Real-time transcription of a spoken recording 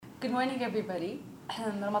Good morning, everybody.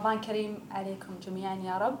 Ramadan Kareem alaykum jami'an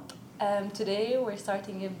ya Rab. Today we're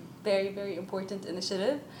starting a very, very important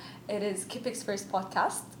initiative. It is KIPIC's first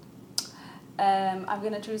podcast. I'm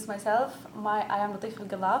going to introduce myself. I am Latif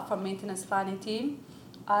Al-Ghalaf from Maintenance Planning Team.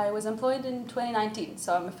 I was employed in 2019,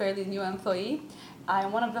 so I'm a fairly new employee.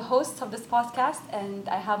 I'm one of the hosts of this podcast, and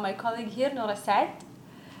I have my colleague here, Noura Saad.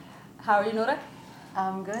 How are you, Noura?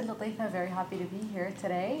 I'm good, Latifa. Very happy to be here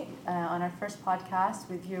today on our first podcast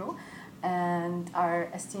with you and our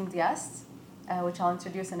esteemed guests, which I'll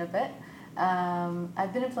introduce in a bit.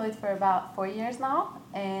 I've been employed for about 4 years now,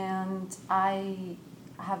 and I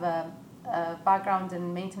have a background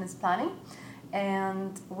in maintenance planning.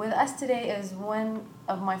 And with us today is one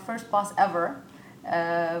of my first boss ever,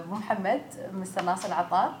 Mohammed, Mr. Nasser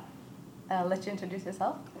Attar. I'll let you introduce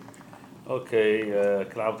yourself. Okay,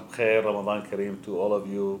 كل عام وانتم بخير. Ramadan Kareem to all of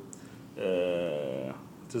you.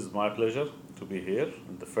 It is my pleasure to be here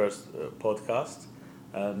in the first podcast,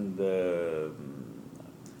 and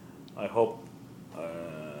I hope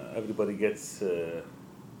everybody gets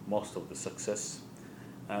most of the success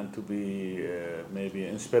and to be maybe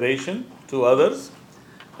inspiration to others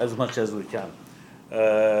as much as we can.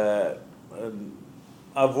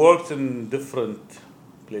 I've worked in different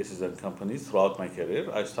places and companies throughout my career.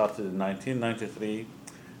 I started in 1993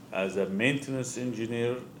 as a maintenance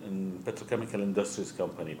engineer in petrochemical industries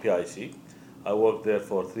company, PIC. I worked there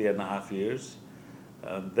for 3.5 years.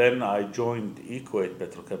 And then I joined Equate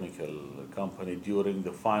Petrochemical Company during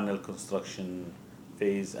the final construction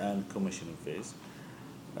phase and commissioning phase.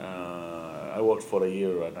 I worked for 1.5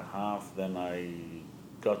 years. Then I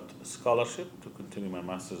got a scholarship to continue my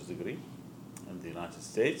master's degree in the United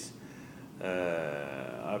States.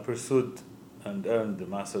 I pursued and earned the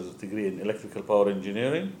master's degree in electrical power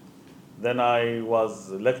engineering. Then I was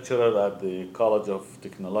a lecturer at the College of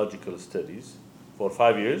Technological Studies for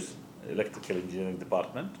 5 years, electrical engineering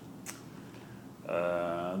department.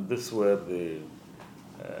 And this were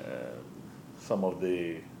some of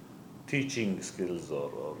the teaching skills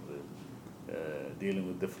or the, dealing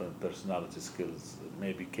with different personality skills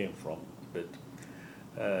maybe came from a bit.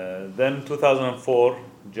 Then 2004,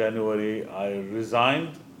 January, I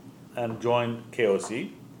resigned and joined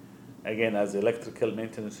KOC, again as electrical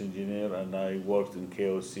maintenance engineer, and I worked in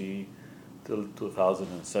KOC till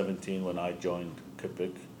 2017 when I joined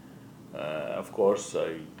KIPIC. Of course,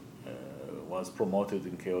 I was promoted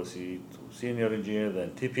in KOC to senior engineer,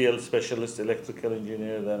 then TPL specialist electrical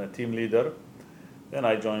engineer, then a team leader. Then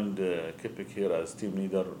I joined KIPIC here as team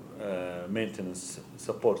leader, maintenance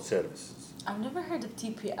support services. I've never heard of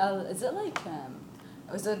TPL. Is it like,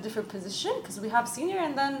 is it a different position? Because we have senior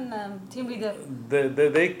and then team leader.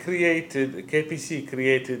 They created, KPC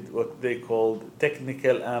created what they called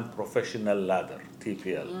technical and professional ladder,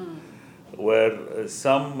 TPL, where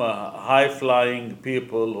some high-flying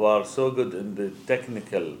people who are so good in the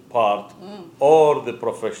technical part or the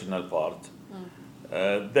professional part,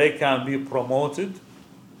 they can be promoted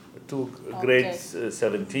to grades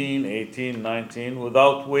 17, 18, 19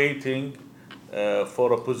 without waiting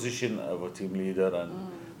for a position of a team leader. And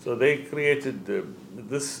so they created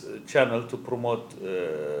this channel to promote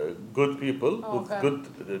good people with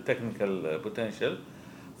good technical potential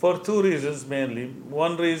for 2 reasons mainly.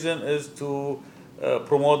 One reason is to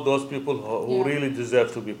promote those people who really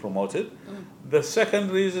deserve to be promoted. The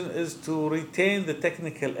second reason is to retain the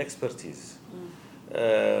technical expertise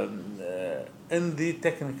in the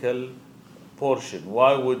technical portion.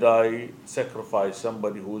 Why would I sacrifice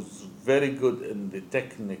somebody who's very good in the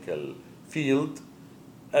technical field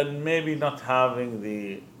and maybe not having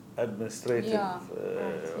the administrative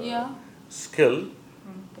skill?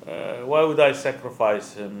 Why would I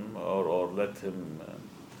sacrifice him or let him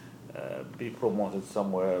be promoted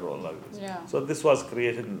somewhere or like this? So this was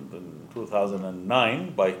created in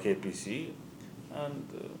 2009 by KPC. And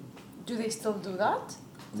do they still do that?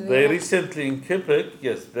 They recently in KIPIC,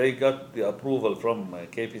 yes, they got the approval from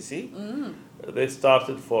KPC. They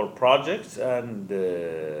started for projects and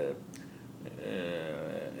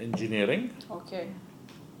engineering. Okay.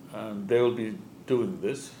 And they will be doing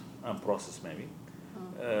this and process maybe.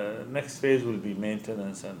 Next phase will be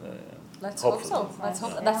maintenance and let's hope so. Let's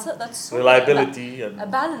hope that's so reliability and a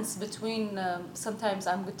balance between sometimes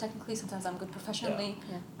I'm good technically, sometimes I'm good professionally.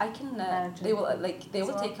 I can they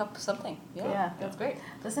will take up something. That's great.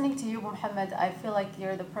 Listening to you, Mohammed, I feel like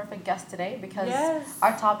you're the perfect guest today because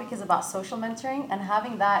our topic is about social mentoring, and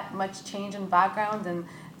having that much change in background and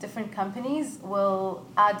different companies will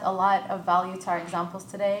add a lot of value to our examples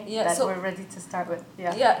today we're ready to start with.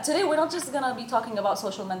 Today we're not just going to be talking about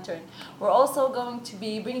social mentoring. We're also going to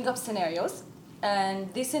be bringing up scenarios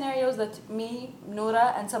And these scenarios that me,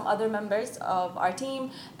 Noura, and some other members of our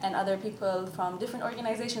team and other people from different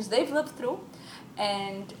organizations, they've lived through.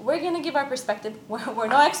 And we're going to give our perspective. We're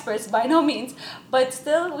no experts by no means, but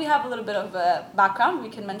still we have a little bit of background we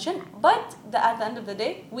can mention. But at the end of the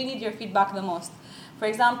day, we need your feedback the most. For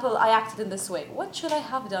example, I acted in this way. What should I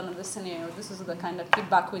have done in this scenario? This is the kind of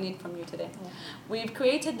feedback we need from you today. Yeah. We've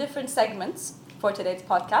created different segments for today's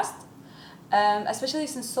podcast, especially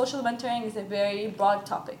since social mentoring is a very broad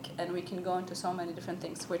topic and we can go into so many different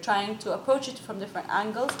things. We're trying to approach it from different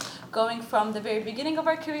angles, going from the very beginning of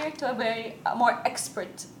our career to a more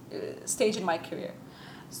expert stage in my career.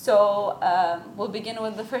 So we'll begin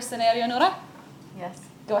with the first scenario, Noura. Yes.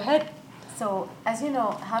 Go ahead. So, as you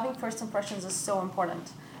know, having first impressions is so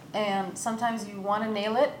important. And sometimes you want to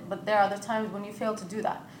nail it, but there are other times when you fail to do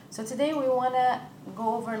that. So today we want to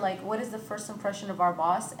go over what is the first impression of our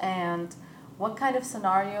boss and what kind of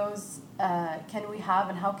scenarios can we have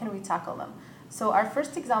and how can we tackle them. So our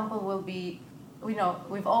first example will be,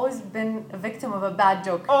 we've always been a victim of a bad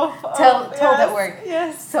joke told at work.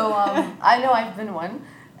 Yes. So I know I've been one.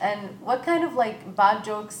 And what kind of bad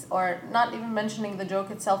jokes, or not even mentioning the joke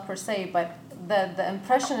itself per se, but the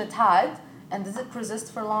impression it had, and does it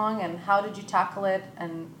persist for long, and how did you tackle it,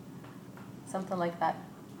 and something like that?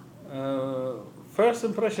 First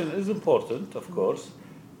impression is important, of course,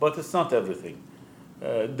 but it's not everything.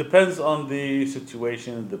 Depends on the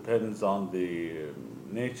situation, depends on the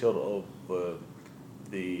nature of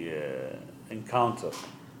the encounter.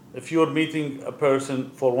 If you're meeting a person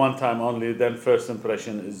for one time only, then first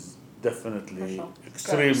impression is definitely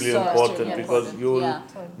extremely important because you will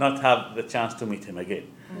not have the chance to meet him again.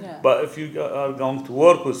 Yeah. But if you are going to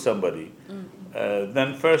work with somebody,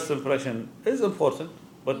 then first impression is important,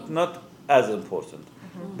 but not as important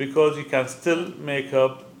because you can still make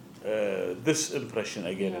up this impression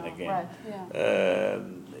again and again. Right. Yeah.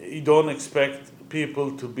 You don't expect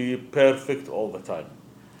people to be perfect all the time.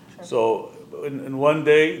 Sure. So in one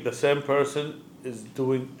day, the same person is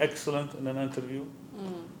doing excellent in an interview.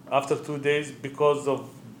 After 2 days, because of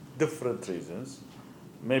different reasons,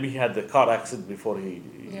 maybe he had the car accident before he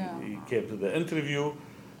came to the interview,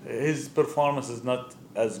 his performance is not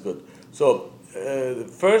as good. So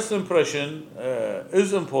first impression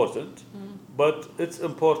is important, but its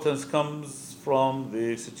importance comes from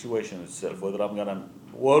the situation itself, whether I'm going to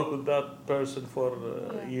work with that person for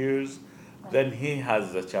years, then he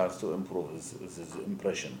has the chance to improve his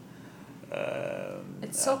impression.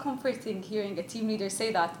 It's so comforting hearing a team leader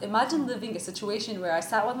say that. Imagine living a situation where I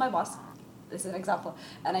sat with my boss, this is an example,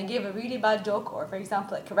 and I gave a really bad joke, or for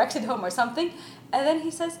example, I corrected him or something, and then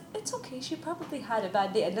he says, it's okay, she probably had a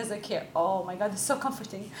bad day and doesn't care. Oh my God, it's so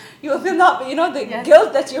comforting. You will feel the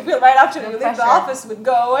guilt that you feel right after you leave the office would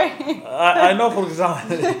go away. I know, for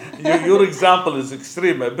example, your example is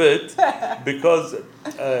extreme a bit, because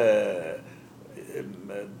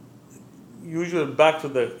usually back to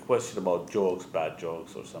the question about jokes, bad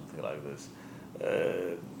jokes or something like this.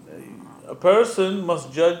 A person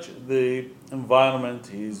must judge the environment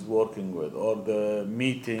he's working with, or the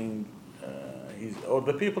meeting, or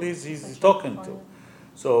the people he's talking to.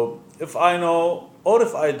 So if I know, or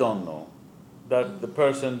if I don't know, that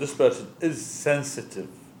this person is sensitive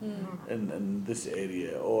in this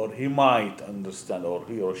area, or he might understand, or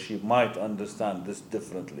he or she might understand this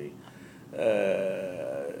differently,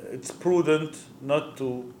 it's prudent not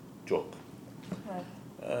to joke.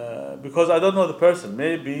 Right. Because I don't know the person.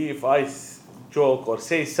 Maybe if I joke or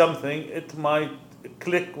say something, it might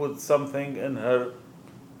click with something in her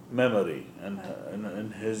memory and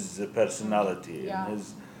in his personality, in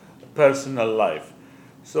his personal life.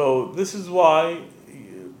 So this is why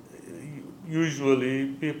usually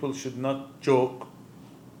people should not joke.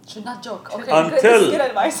 Should not joke. Okay, until good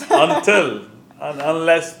advice.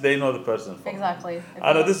 unless they know the person. Exactly.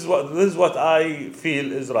 And this is what I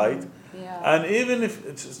feel is right. Yeah. And even if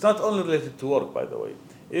it's not only related to work, by the way,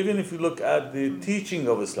 even if you look at the teaching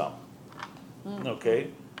of Islam, okay,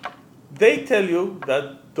 they tell you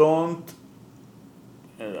that don't,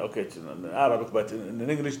 it's in Arabic, but in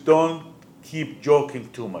English, don't keep joking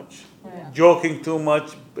too much. Yeah. Joking too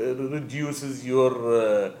much reduces your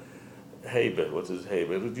hayba. What is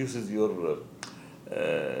hayba? Reduces your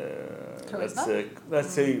let's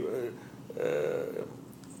say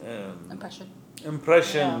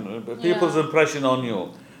impression, people's impression on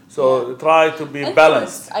you. So try to be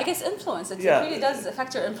balanced. I guess influence. It really does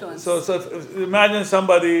affect your influence. So if imagine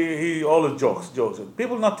somebody, he always jokes.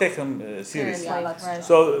 People not take him seriously. Right.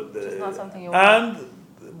 So it's not something you want. and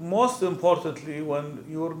most importantly, when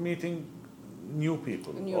you're meeting new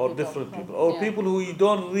people or different people or people who you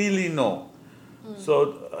don't really know.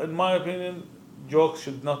 So in my opinion, jokes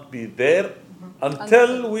should not be there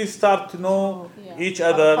until we start to know each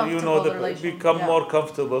other, become more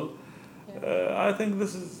comfortable. I think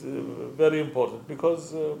this is very important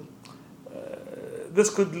because this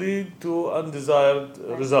could lead to undesired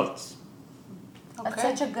results. That's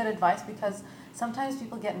such a good advice because sometimes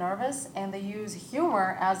people get nervous and they use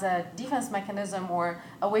humor as a defense mechanism or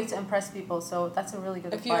a way to impress people. So that's a really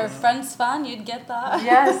good advice. If you're a Friends fan, you'd get that.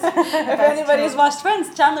 Yes. If anybody's watched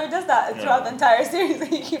Friends, Chandler does that throughout the entire series.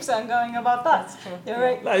 He keeps on going about that. That's true. You're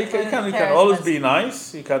right. You can always be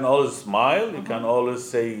nice. You can always smile. You can always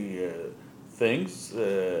say things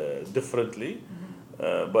differently.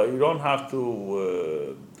 But you don't have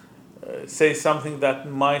to say something that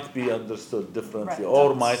might be understood differently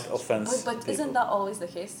or might offend But people. isn't that always the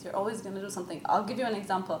case? You're always going to do something. I'll give you an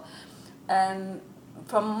example.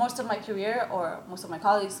 From most of my career or most of my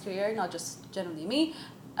colleagues' career, not just generally me,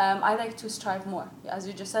 I like to strive more. As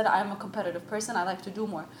you just said, I'm a competitive person. I like to do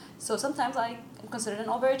more. So sometimes I am considered an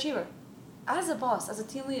overachiever. As a boss, as a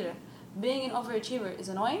team leader, being an overachiever is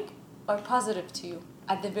annoying or positive to you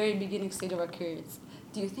at the very beginning stage of our careers?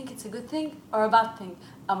 Do you think it's a good thing or a bad thing?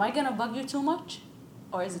 Am I going to bug you too much?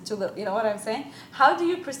 Or is it too little? You know what I'm saying? How do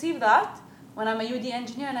you perceive that when I'm a UD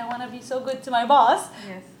engineer and I want to be so good to my boss?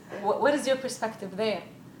 Yes. What is your perspective there?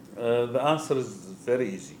 The answer is very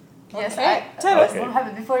easy. Yes, Tell us.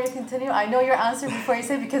 Mohammed, before you continue, I know your answer before you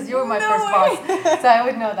say because you were my first boss. So I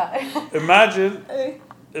would know that. Imagine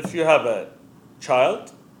if you have a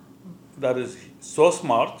child that is so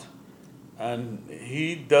smart and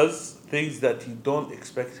he does things that you don't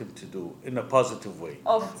expect him to do in a positive way.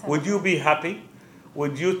 Would you be happy?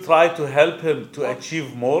 Would you try to help him to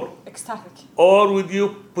achieve more? Ecstatic. Or would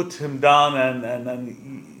you put him down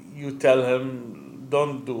and you tell him,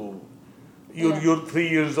 don't do, you're 3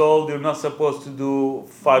 years old, you're not supposed to do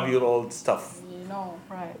 5-year-old stuff.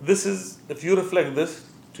 Right. This is, if you reflect this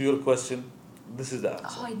to your question, this is the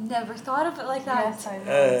answer. Oh, I never thought of it like that. Yes, I know.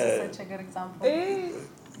 This is such a good example.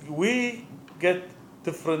 We get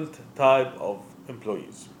different type of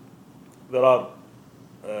employees. There are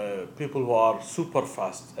people who are super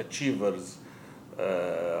fast achievers,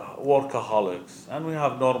 workaholics, and we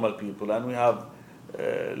have normal people, and we have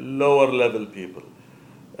lower level people.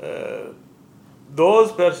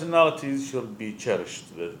 Those personalities should be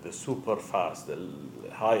cherished. The super fast, the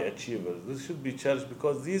high achievers. This should be cherished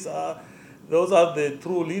because those are the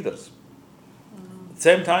true leaders. At the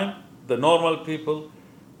same time, the normal people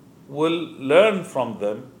will learn from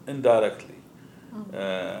them indirectly.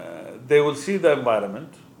 They will see the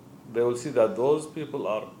environment. They will see that those people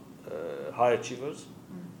are high achievers.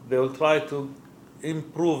 They will try to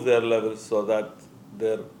improve their levels so that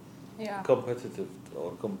they're competitive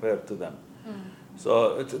or compared to them.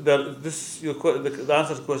 So the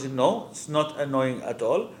answer to the question, no, it's not annoying at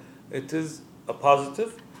all. It is a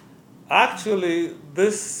positive. Actually,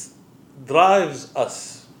 this drives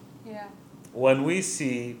us. When we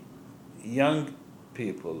see young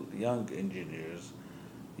people, young engineers,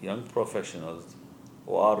 young professionals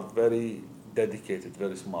who are very dedicated,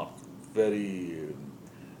 very smart, very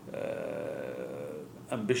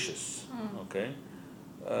ambitious,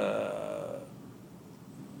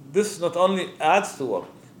 this not only adds to work,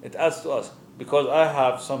 it adds to us because I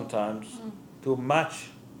have sometimes to match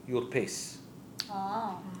your pace.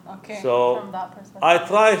 So From that perspective. I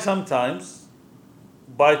try sometimes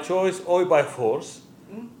by choice or by force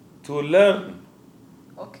to learn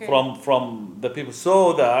from the people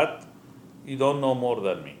so that you don't know more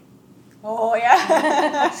than me. Oh,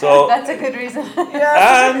 yeah. So that's a good reason.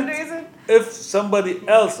 That's a good reason. If somebody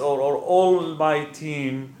else or all my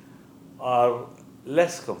team are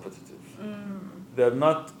less competitive, they're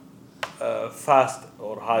not fast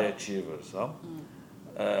or high achievers,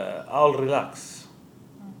 I'll relax.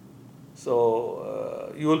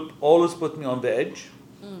 So you will always put me on the edge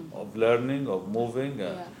of learning, of moving.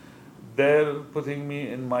 They're putting me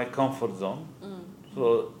in my comfort zone.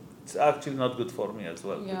 So it's actually not good for me as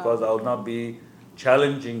well because I will not be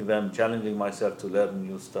challenging myself to learn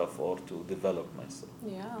new stuff or to develop myself.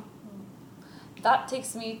 That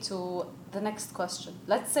takes me to the next question.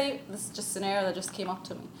 Let's say, this is just a scenario that just came up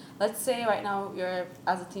to me. Let's say right now you're,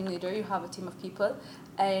 as a team leader, you have a team of people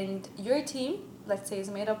and your team, let's say, is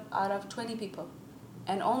made up out of 20 people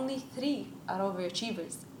and only 3 are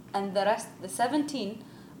overachievers and the rest, the 17,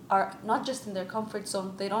 are not just in their comfort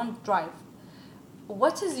zone, they don't drive.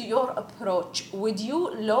 What is your approach? Would you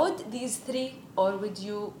load these 3 or would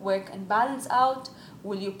you work and balance out?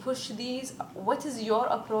 Will you push these? What is your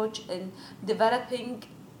approach in developing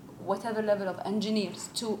whatever level of engineers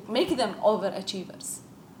to make them overachievers?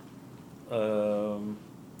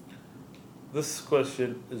 This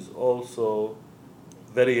question is also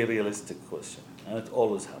very realistic question, and it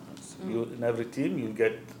always happens. In every team, you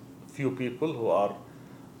get few people who are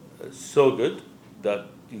so good that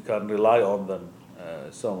you can rely on them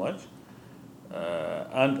so much,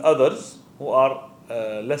 and others who are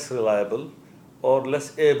less reliable or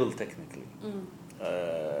less able technically.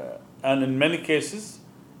 And in many cases,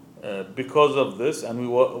 because of this, and we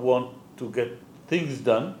want to get things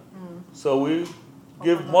done, so we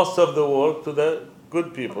give most of the work to the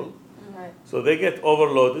good people. Right. So they get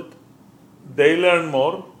overloaded, they learn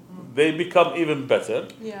more, they become even better.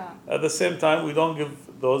 Yeah. At the same time, we don't give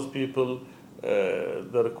those people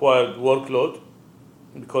the required workload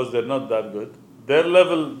because they're not that good. Their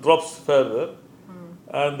level drops further,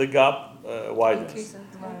 and the gap widens.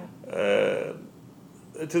 Increases.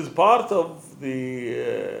 It is part of the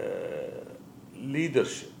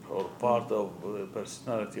leadership or part of the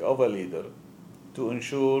personality of a leader to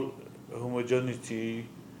ensure homogeneity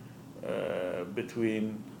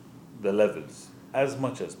between the levels as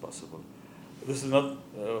much as possible. This is not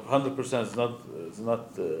 100% is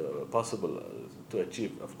not possible to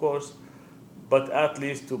achieve, of course, but at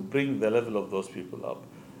least to bring the level of those people up.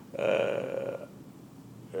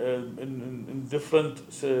 In different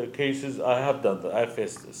cases, I have done that. I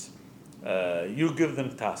faced this. You give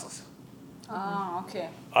them tasks. Okay.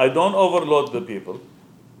 I don't overload the people.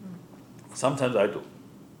 Sometimes I do,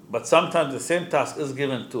 but sometimes the same task is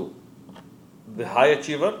given to the high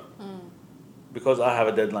achiever because I have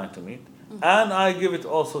a deadline to meet, and I give it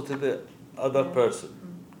also to the other person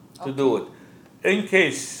to do it. In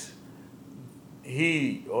case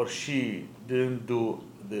he or she didn't do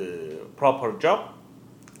the proper job,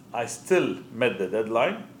 I still met the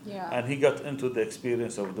deadline, and he got into the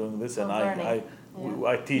experience of doing this, and I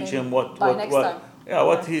teach him what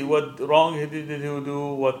wrong he did he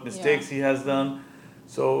do, what mistakes he has done.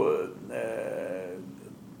 So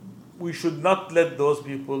we should not let those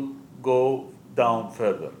people go down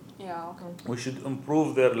further. Yeah. Okay. We should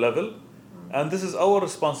improve their level, and this is our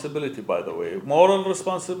responsibility, by the way, moral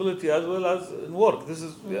responsibility as well as in work. This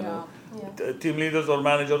is team leaders or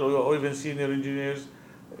managers or even senior engineers.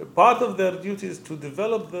 Part of their duty is to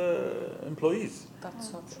develop the employees. That's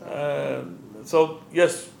so true. So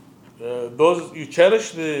yes, those you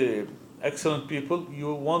cherish the excellent people.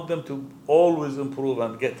 You want them to always improve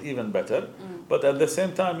and get even better. But at the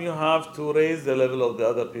same time, you have to raise the level of the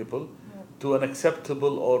other people to an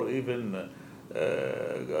acceptable or even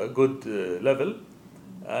a good level.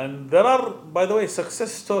 And there are, by the way,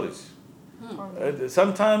 success stories.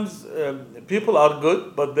 Sometimes people are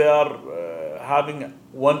good, but they are having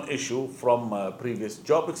one issue from a previous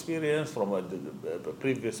job experience, from a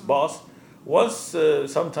previous boss. Once,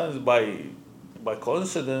 sometimes by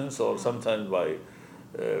coincidence or sometimes by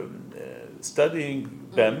studying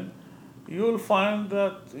them, you will find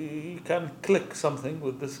that you can click something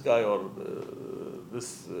with this guy or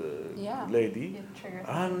this lady,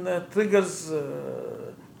 and triggers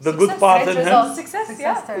the good part in him. Success,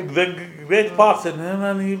 The great part in him,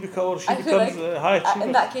 and he becomes like, high achiever.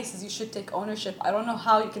 in that case, you should take ownership. I don't know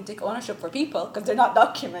how you can take ownership for people because they're not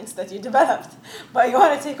documents that you developed, but you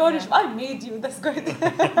want to take ownership. I made you. That's good.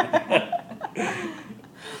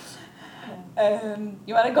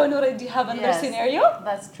 You want to go, Noura? Do you have another scenario?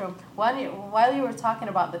 That's true. While you were talking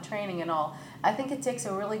about the training and all, I think it takes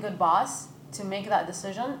a really good boss to make that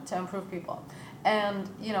decision to improve people. And,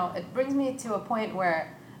 it brings me to a point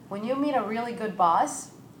where when you meet a really good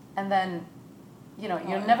boss, and then,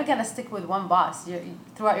 you're never going to stick with one boss.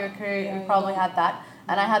 Throughout your career, you probably had that.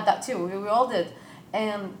 And I had that too. We all did.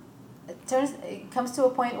 And it comes to a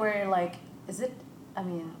point where you're like,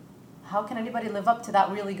 how can anybody live up to that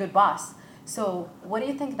really good boss? So what do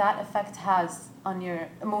you think that effect has on your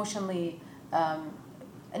emotionally,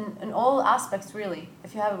 in all aspects, really?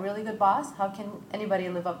 If you have a really good boss, how can anybody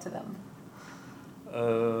live up to them?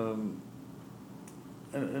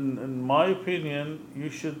 In my opinion, you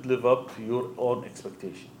should live up to your own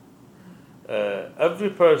expectation. Every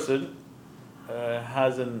person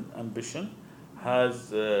has an ambition,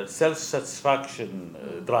 has self-satisfaction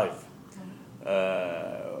drive.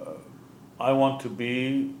 I want to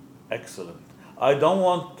be excellent. I don't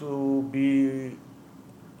want to be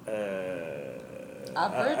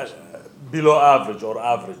Average? Below average or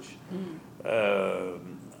average.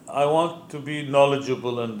 I want to be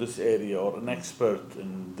knowledgeable in this area or an expert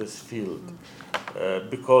in this field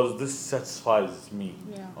because this satisfies me.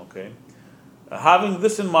 Okay. Having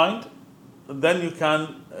this in mind, then you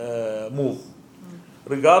can move,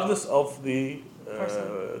 regardless of the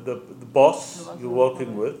boss you're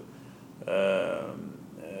working with,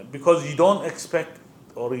 because you don't expect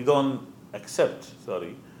or you don't accept,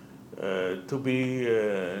 to be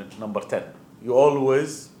number 10. You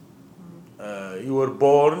always, you were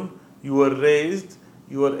born, you were raised,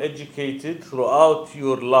 you were educated throughout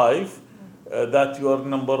your life that you are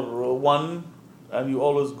number one, and you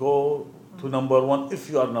always go to number one if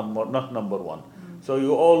you are not number one. So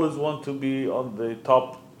you always want to be on the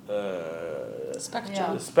top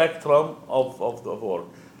spectrum of the world.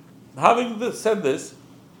 Having said this,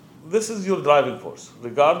 this is your driving force,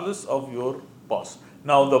 regardless of your boss.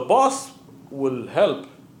 Now, the boss will help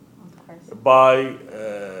by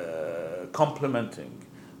complimenting,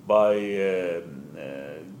 by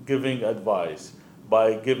giving advice,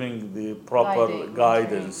 by giving the proper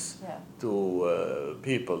guidance to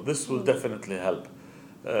people. This will definitely help.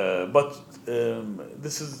 But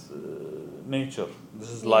this is nature. This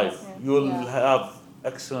is life. You will have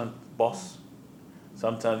excellent boss.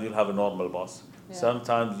 Sometimes you'll have a normal boss.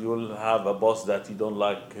 Sometimes you'll have a boss that you don't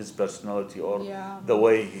like his personality or the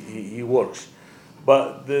way he works.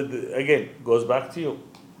 But again, goes back to you.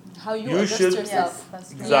 How you adjust yourself.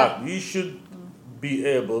 Exactly. You should be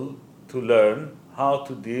able to learn how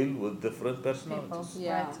to deal with different personalities.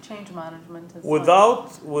 Right. Change management as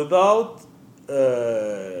Without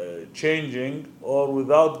changing or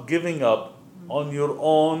without giving up on your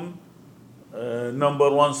own number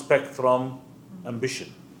one spectrum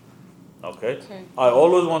ambition. Okay? I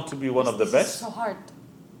always want to be one of the best. This is so hard.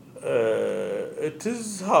 It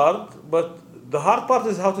is hard, but the hard part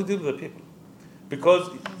is how to deal with the people.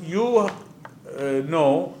 Because you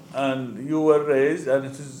know, and you were raised, and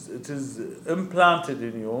it is implanted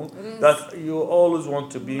in you that you always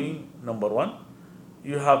want to be number one.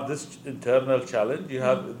 You have this internal challenge. You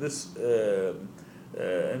have this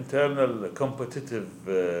internal competitive,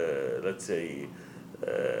 let's say,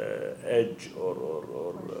 edge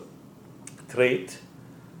or trait.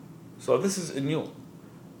 So this is in you.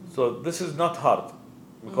 So this is not hard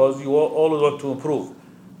because you always want to improve.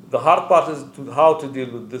 The hard part is how to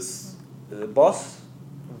deal with this boss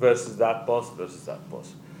versus that boss versus that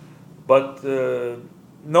boss. But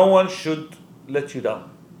no one should let you down.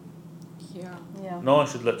 No one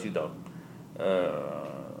should let you down.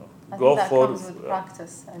 I think that comes with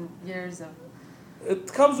practice and years of.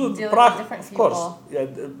 It comes with practice, of course. Yeah,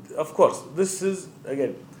 of course. This is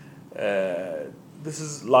again. This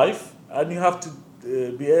is life, and you have to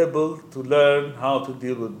be able to learn how to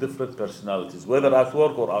deal with different personalities, whether at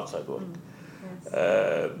work or outside work.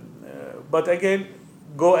 But again,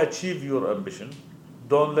 go achieve your ambition.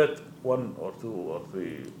 Don't let one or two or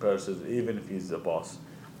three persons, even if he's the boss,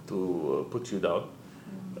 to put you down.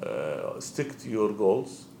 Stick to your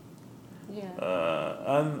goals.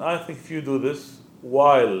 And I think if you do this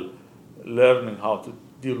while learning how to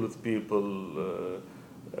deal with people,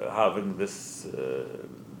 having this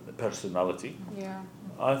personality,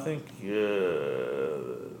 I think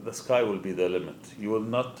the sky will be the limit. You will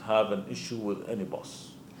not have an issue with any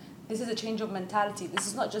boss. This is a change of mentality. This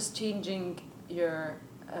is not just changing your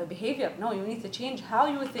behavior. No, you need to change how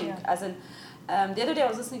you think. As in, the other day I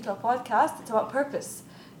was listening to a podcast. It's about purpose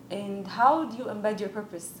and how do you embed your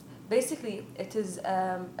purpose. Basically, it is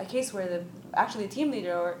a case where the team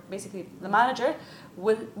leader or basically the manager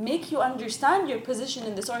will make you understand your position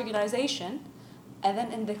in this organization and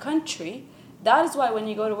then in the country. That is why when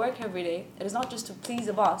you go to work every day, it is not just to please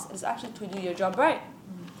the boss, it is actually to do your job right.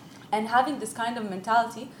 And having this kind of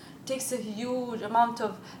mentality takes a huge amount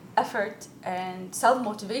of effort and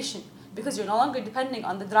self-motivation because you're no longer depending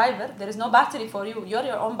on the driver. There is no battery for you. You're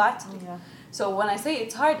your own battery. So when I say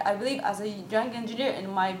it's hard, I believe as a young engineer in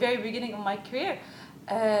my very beginning of my career,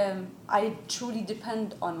 I truly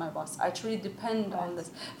depend on my boss. I truly depend on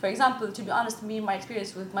this. For example, to be honest, my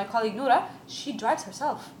experience with my colleague Noura, she drives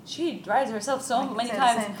herself. She drives herself so many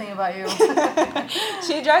times. The same thing about you.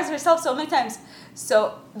 She drives herself so many times.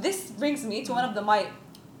 So this brings me to one of my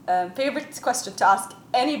favorite questions to ask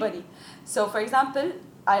anybody. So for example,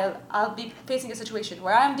 I'll be facing a situation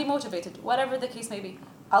where I'm demotivated, whatever the case may be.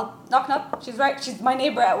 I'll knock. She's right. She's my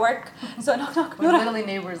neighbor at work. So knock. We're literally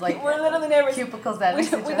neighbors. We're literally neighbors. Cubicles that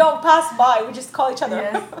we don't pass by. We just call each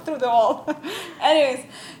other through the wall. Anyways,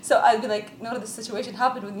 so I'll be like, no, this situation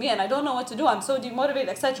happened with me, and I don't know what to do. I'm so demotivated,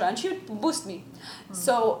 etc. And she would boost me.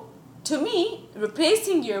 So to me,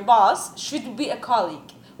 replacing your boss should be a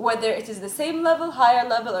colleague, whether it is the same level, higher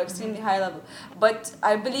level, or extremely high level. But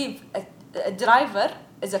I believe a driver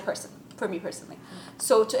is a person. For me personally.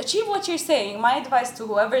 So to achieve what you're saying, my advice to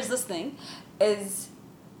whoever is listening is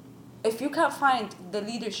if you can't find the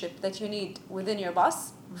leadership that you need within your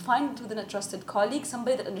boss, find it within a trusted colleague,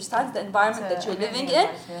 somebody that understands the environment that you're living in.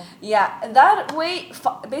 That way,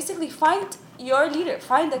 basically find your leader,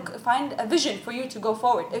 find a vision for you to go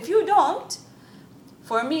forward. If you don't,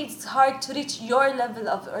 for me, it's hard to reach your level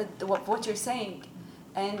of what you're saying.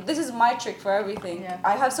 And this is my trick for everything. Yeah.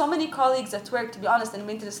 I have so many colleagues at work, to be honest, in the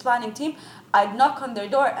maintenance planning team. I'd knock on their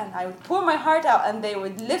door and I would pour my heart out and they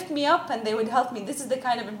would lift me up and they would help me. This is the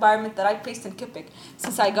kind of environment that I placed in KIPIC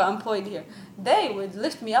since I got employed here. They would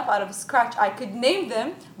lift me up out of scratch. I could name them,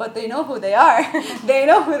 but they know who they are. They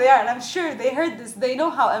know who they are, and I'm sure they heard this. They know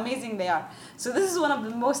how amazing they are. So this is one of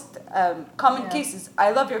the most common cases.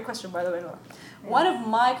 I love your question, by the way, Laura. One of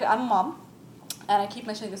I'm a mom. And I keep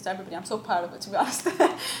mentioning this to everybody. I'm so proud of it, to be honest.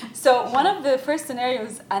 So one of the first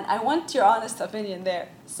scenarios, and I want your honest opinion there.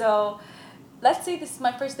 So let's say this is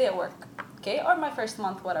my first day at work, okay? Or my first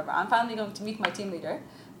month, whatever. I'm finally going to meet my team leader.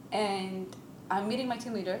 And I'm meeting my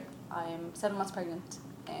team leader. I am 7 months pregnant.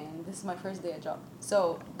 And this is my first day at job.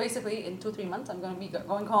 So basically, in 2-3 months, I'm going to be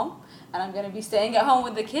going home. And I'm going to be staying at home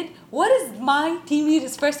with the kid. What is my team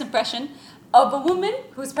leader's first impression of a woman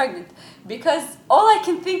who's pregnant? Because all I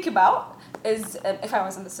can think about is, if I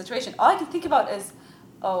was in this situation, all I can think about is,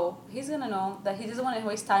 oh, he's going to know that he doesn't want to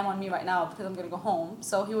waste time on me right now because I'm going to go home.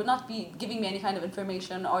 So he would not be giving me any kind of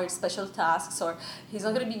information or special tasks, or he's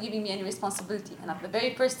not going to be giving me any responsibility. And at the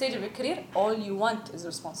very first stage of your career, all you want is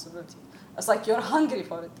responsibility. It's like you're hungry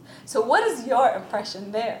for it. So what is your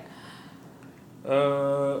impression there?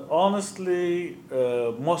 Honestly,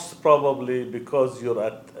 most probably because you're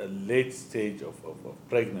at a late stage of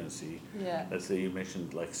pregnancy. Yeah. Let's say you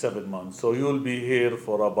mentioned like 7 months. So you'll be here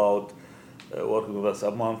for about working with us a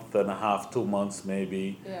month and a half, 2 months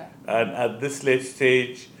maybe. Yeah. And at this late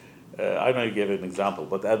stage, I know you gave an example,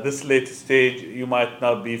 but at this late stage, you might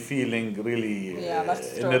not be feeling really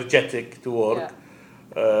that's true. energetic to work.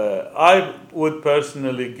 Yeah. I would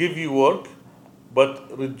personally give you work, but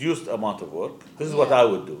reduced amount of work. This is what I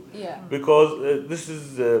would do. Yeah. Because this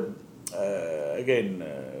is, again,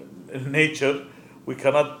 in nature, we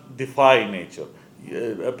cannot defy nature.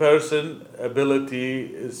 A person's ability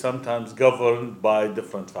is sometimes governed by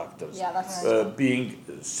different factors. Yeah, that's true. Being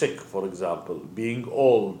sick, for example, being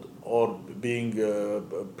old, or being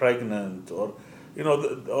pregnant, or,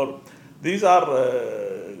 or these are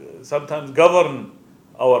sometimes govern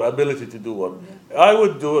our ability to do work. Yeah. I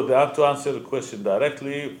would do that. To answer the question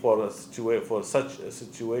directly, for such a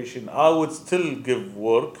situation, I would still give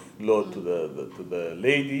workload to the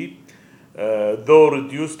lady, though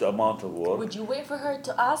reduced amount of work. Would you wait for her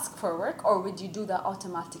to ask for work, or would you do that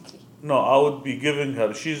automatically? No, I would be giving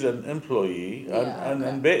her. She's an employee,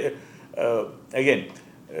 again,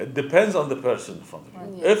 it depends on the person from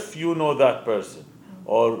you. Yeah. If you know that person,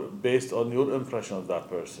 or based on your impression of that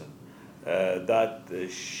person, that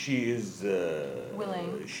she is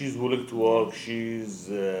willing. She's willing to work.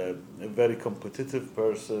 She's a very competitive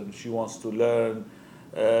person. She wants to learn.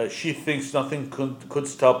 She thinks nothing could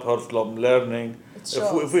stop her from learning. It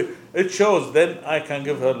shows. It shows. Then I can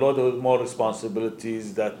give her a lot of more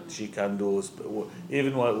responsibilities that she can do,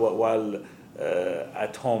 even while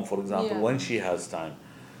at home, for example, when she has time.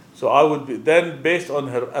 So I would be then, based on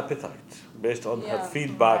her appetite, based on her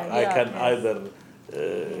feedback, I can either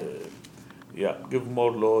give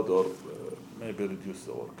more load or maybe reduce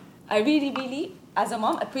the work. I really, as a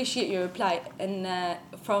mom, appreciate your reply. And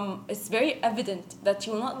it's very evident that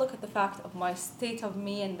you will not look at the fact of my state of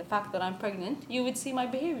me and the fact that I'm pregnant. You would see my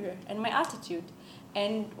behavior and my attitude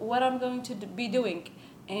and what I'm going to be doing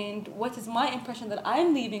and what is my impression that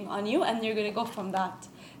I'm leaving on you, and you're going to go from that.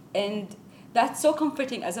 And that's so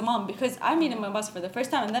comforting as a mom, because I'm meeting my boss for the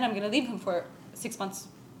first time and then I'm going to leave him for 6 months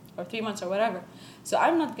or 3 months or whatever. So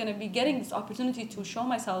I'm not going to be getting this opportunity to show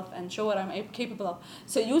myself and show what I'm capable of.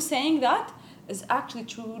 So you saying that is actually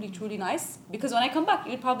truly nice, because when I come back,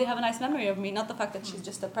 you'd probably have a nice memory of me, not the fact that she's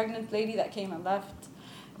just a pregnant lady that came and left.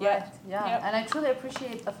 Right. Yeah. And I truly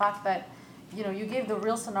appreciate the fact that, you gave the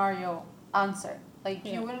real scenario answer. Like,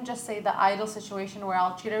 you wouldn't just say the ideal situation where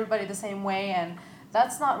I'll treat everybody the same way, and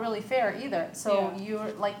that's not really fair either. So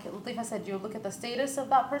you're, like Latifa said, you look at the status of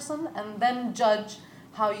that person and then judge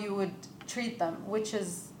how you would treat them, which is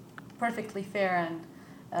perfectly fair and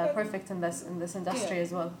perfect in this industry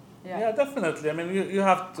as well. Yeah, definitely. I mean, you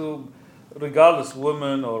have to, regardless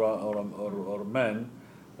women or men,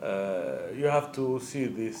 you have to see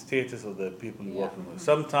the status of the people you're working with.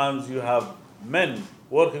 Sometimes you have men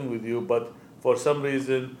working with you, but for some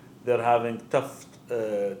reason they're having tough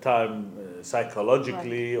time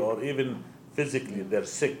psychologically or even physically. They're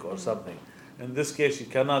sick or something. In this case, you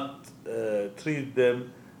cannot treat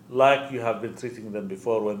them like you have been treating them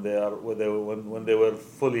before when they were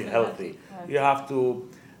fully healthy. Right. You have to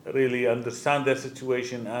really understand their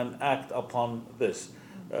situation and act upon this.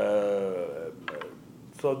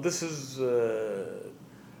 So this is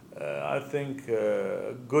I think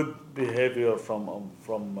good behavior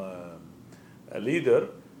from a leader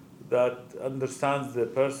that understands the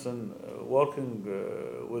person working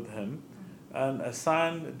with him and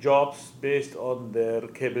assign jobs based on their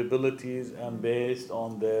capabilities and based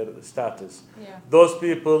on their status. Yeah. Those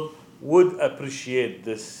people would appreciate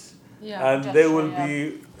this, Yeah. and they gesture, will yeah.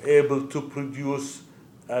 be able to produce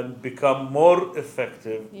and become more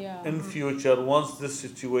effective Yeah. in future once this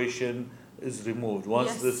situation is removed.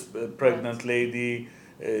 Once Yes. this pregnant lady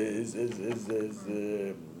is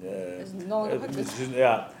no longer pregnant.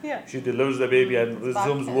 yeah, she delivers the baby and It's back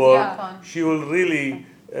resumes as work. icon. She will really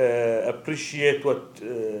appreciate what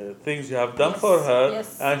things you have done for Yes, her,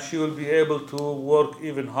 yes. and she will be able to work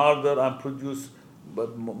even harder and produce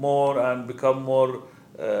more and become more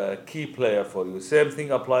key player for you. Same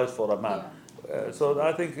thing applies for a man. So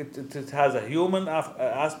I think it has a human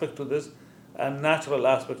aspect to this and natural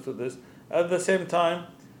aspect to this. At the same time,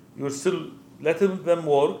 you're still letting them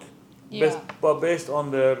work, Yeah. but based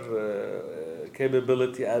on their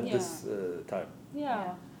capability at Yeah. this time.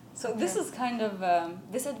 Yeah. So this is kind of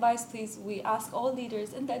this advice, please. We ask all leaders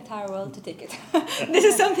in the entire world to take it. This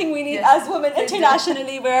is something we need Yes. as women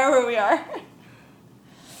internationally, wherever we are.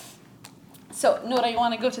 So Noura, you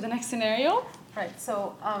want to go to the next scenario? Right.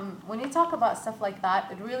 So when you talk about stuff like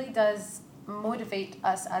that, it really does motivate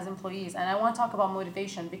us as employees. And I want to talk about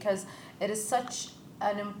motivation because it is such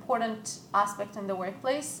an important aspect in the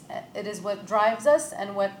workplace. It is what drives us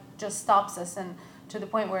and what just stops us, and to the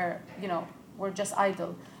point where, you know, we're just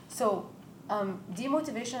idle. So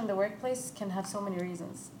demotivation in the workplace can have so many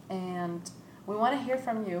reasons. And we want to hear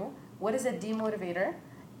from you. What is a demotivator?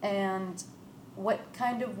 And what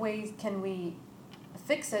kind of ways can we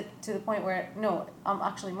fix it to the point where, no, I'm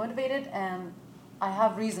actually motivated and I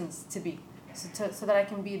have reasons to be, so that I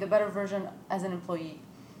can be the better version as an employee?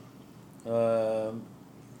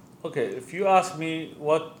 Okay, if you ask me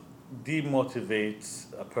what demotivates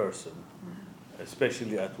a person,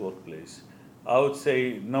 especially at workplace, I would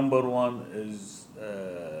say number one is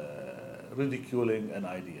ridiculing an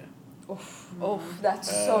idea. Oh, that's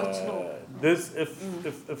so true. This,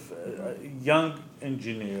 if a young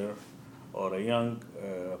engineer or a young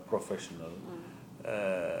professional,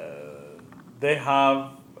 they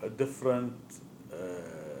have a different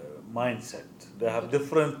mindset. They have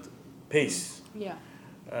different pace. Yeah.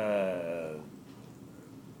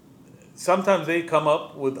 Sometimes they come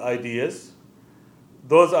up with ideas.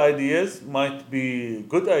 Those ideas might be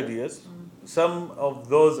good ideas. Some of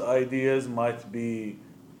those ideas might be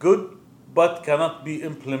good, but cannot be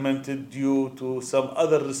implemented due to some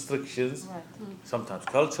other restrictions. Right. Sometimes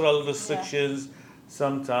cultural restrictions,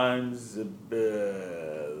 sometimes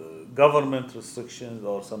government restrictions,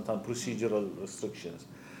 or sometimes procedural restrictions.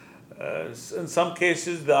 In some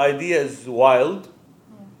cases, the idea is wild,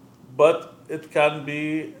 but it can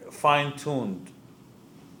be fine-tuned.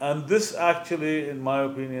 And this actually, in my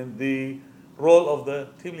opinion, the role of the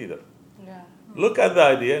team leader. Yeah. Look at the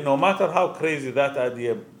idea, no matter how crazy that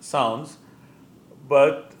idea sounds,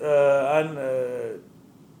 but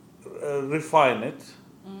refine it.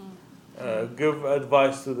 Give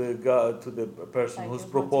advice to the person who's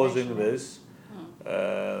proposing motivation. this,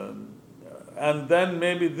 and then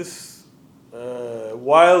maybe this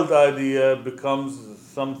wild idea becomes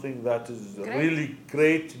something that is really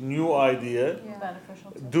great new idea,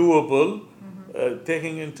 Beneficial too. doable,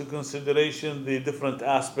 taking into consideration the different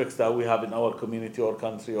aspects that we have in our community or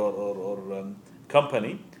country or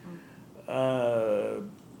company,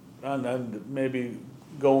 and maybe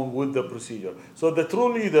going with the procedure. So the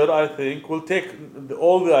true leader, I think, will take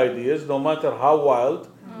all the ideas, no matter how wild,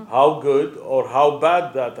 how good, or how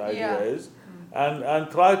bad that idea is, and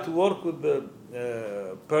try to work with the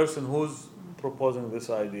person who's proposing this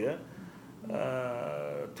idea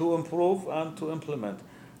to improve and to implement.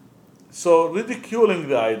 So ridiculing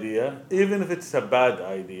the idea, even if it's a bad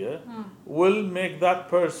idea, will make that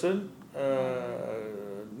person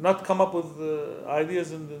not come up with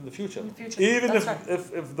ideas in the future. Even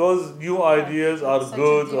if those new ideas are Such a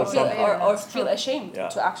good deal. or something. Or feel ashamed Yeah.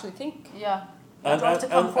 to actually think. Yeah. And, Or to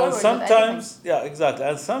come and forward with sometimes, yeah, exactly.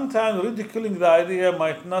 And sometimes ridiculing the idea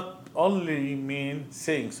might not only mean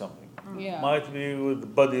saying something. Yeah. Might be with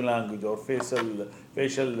body language or facial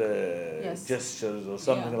Yes. gestures or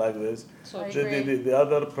something like this. So I The, agree. the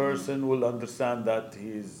other person will understand that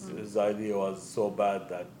his idea was so bad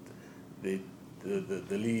that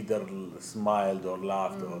the leader smiled or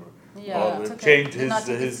laughed or took it- changed did not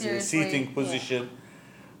take it his seriously. seating position.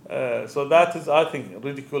 So that is, I think,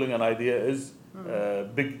 ridiculing an idea is a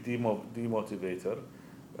big demotivator.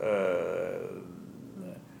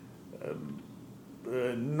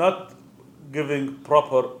 Not giving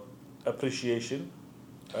proper appreciation.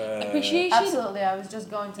 Appreciation. Absolutely, I was just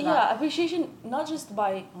going to that. Yeah, appreciation not just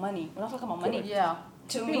by money. We're not talking about money. Correct. Yeah.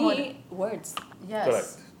 To Should be me, words. Yes.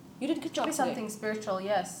 Correct. You did a good Should job be today. something spiritual,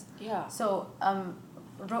 yes. Yeah. So,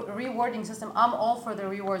 rewarding system, I'm all for the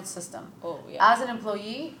reward system. Oh yeah. As an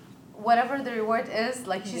employee, whatever the reward is,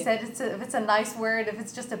 like she said, if it's a nice word, if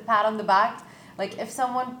it's just a pat on the back, like if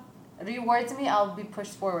someone rewards me, I'll be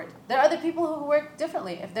pushed forward. There are other people who work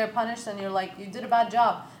differently. If they're punished and you're like, you did a bad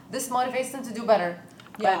job, this motivates them to do better.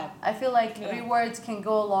 Yeah. But I feel like Yeah. rewards can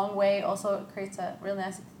go a long way. Also, it creates a really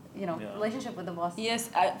nice, Yeah. relationship with the boss. Yes,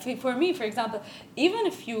 for me, for example, even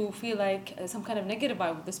if you feel like some kind of negative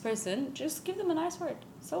vibe with this person, just give them a nice word.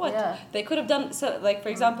 So what? Yeah. They could have done, so like for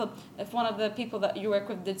example, if one of the people that you work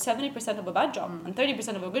with did 70% of a bad job and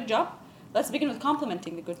 30% of a good job, let's begin with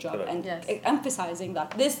complimenting the good job Correct. and Yes. emphasizing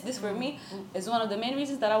that. This for me is one of the main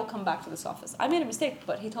reasons that I will come back to this office. I made a mistake,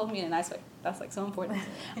 but he told me in a nice way. That's like so important.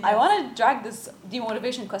 I want to drag this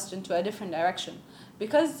demotivation question to a different direction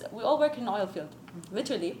because we all work in the oil field.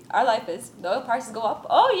 Literally, our life is the oil prices go up.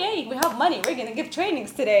 Oh yay, we have money. We're gonna give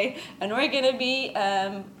trainings today, and we're gonna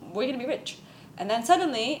be rich. And then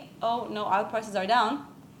suddenly, oh no, oil prices are down.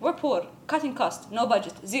 We're poor, cutting cost, no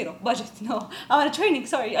budget, zero budget. No, I want a training.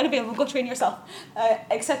 Sorry, unavailable. Go train yourself,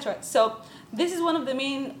 etc. So this is one of the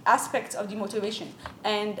main aspects of demotivation.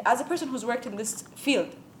 And as a person who's worked in this field,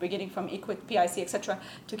 beginning from EQUIT, PIC, etc.,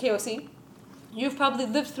 to KOC. You've probably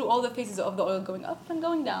lived through all the phases of the oil going up and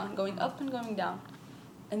going down, going up and going down.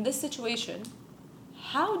 In this situation,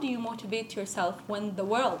 how do you motivate yourself when the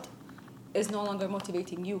world is no longer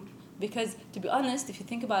motivating you? Because to be honest, if you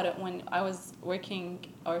think about it, when I was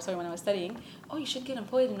studying, oh, you should get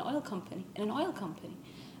employed in an oil company.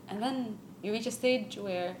 And then you reach a stage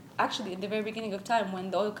where, actually, in the very beginning of time, when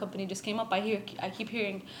the oil company just came up, I keep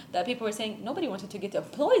hearing that people were saying nobody wanted to get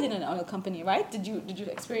employed in an oil company, right? Did you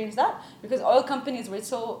experience that? Because oil companies were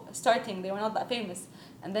so starting, they were not that famous,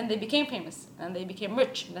 and then they became famous, and they became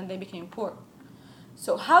rich, and then they became poor.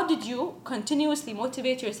 So how did you continuously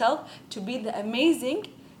motivate yourself to be the amazing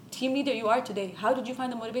team leader you are today? How did you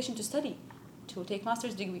find the motivation to study, to take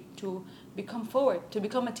master's degree, to become forward, to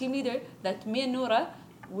become a team leader that me and Noura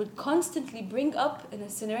would constantly bring up in a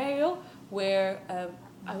scenario where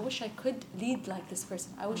I wish I could lead like this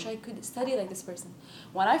person. I wish I could study like this person.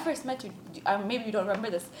 When I first met you, maybe you don't remember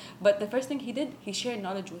this, but the first thing he did, he shared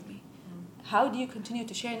knowledge with me. How do you continue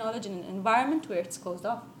to share knowledge in an environment where it's closed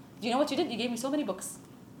off? Do you know what you did? You gave me so many books.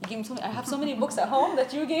 I have so many books at home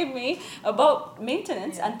that you gave me about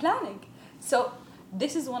maintenance and planning. So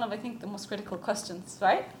this is one of, I think, the most critical questions,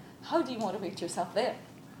 right? How do you motivate yourself there?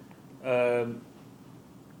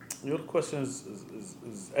 Your question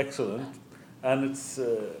is excellent, and it's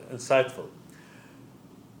insightful.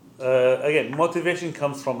 Again, motivation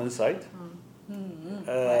comes from inside.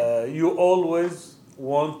 You always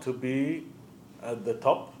want to be at the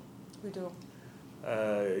top. We do.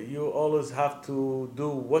 You always have to do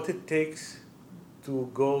what it takes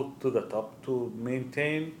to go to the top, to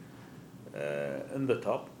maintain in the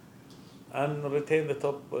top, and retain the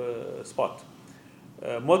top spot.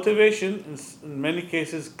 Motivation, in many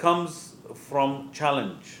cases, comes from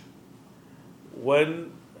challenge.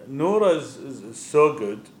 When Noura is so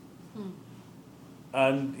good,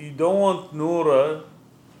 and you don't want Noura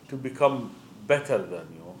to become better than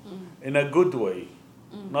you, in a good way,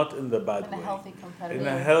 not in the bad way. In a healthy competitive. In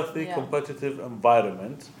a healthy, competitive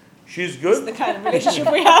environment. She's good. It's the kind of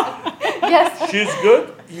relationship we have. Yes. She's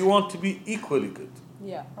good. You want to be equally good.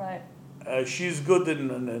 Yeah. Right. She's good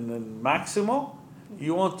in Maximo.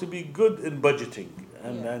 You want to be good in budgeting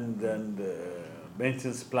and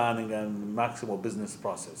maintenance planning and Maximo business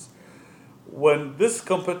process. When this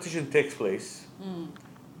competition takes place,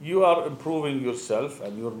 you are improving yourself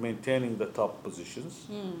and you're maintaining the top positions.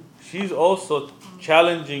 She's also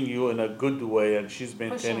challenging you in a good way, and she's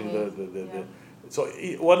maintaining so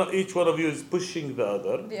each one of you is pushing the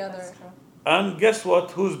other. The other. That's true. And guess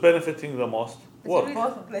what? Who's benefiting the most? Work.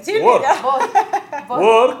 Both.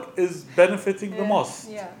 Work is benefiting the most.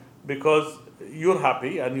 Yeah. Because you're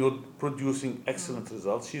happy and you're producing excellent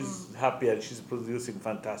results. She's happy and she's producing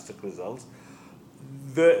fantastic results.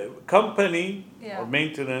 The company or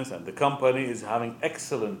maintenance and the company is having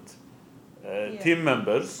excellent team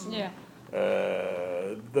members. Yeah.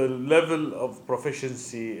 The level of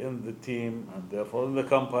proficiency in the team and therefore in the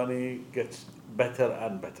company gets better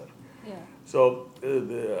and better. Yeah. So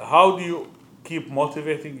how do you keep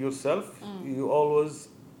motivating yourself? You always,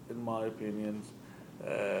 in my opinion,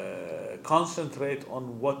 concentrate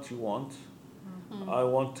on what you want. I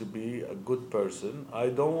want to be a good person. I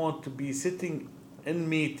don't want to be sitting in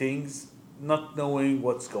meetings not knowing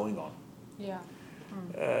what's going on. Yeah.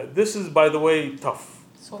 This is, by the way, tough.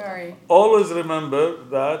 So Very. Always remember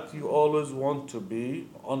that you always want to be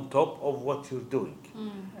on top of what you're doing.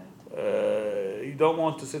 You don't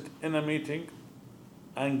want to sit in a meeting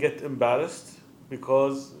and get embarrassed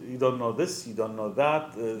because you don't know this, you don't know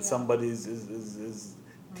that. Somebody is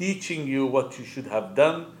teaching you what you should have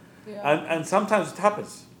done. And sometimes it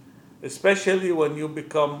happens, especially when you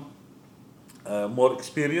become a more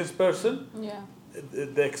experienced person. Yeah.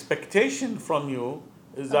 The expectation from you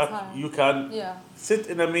is That's that high. you can Yeah. sit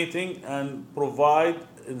in a meeting and provide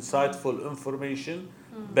insightful information,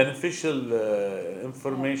 beneficial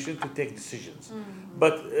information to take decisions.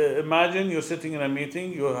 But imagine you're sitting in a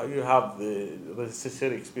meeting, you have the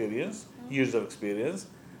necessary experience, years of experience,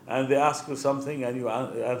 and they ask you something and you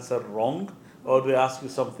answer wrong, or they ask you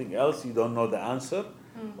something else, you don't know the answer,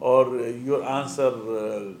 or your answer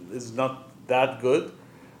is not that good.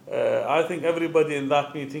 I think everybody in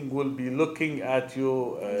that meeting will be looking at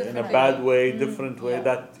you in a bad way, different way,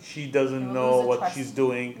 that she doesn't will know lose the what trust. she's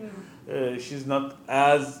doing. She's not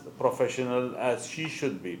as professional as she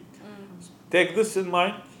should be. Take this in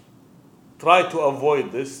mind. Try to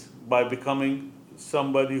avoid this by becoming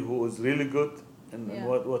somebody who is really good in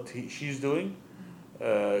what she's doing.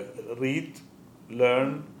 Read,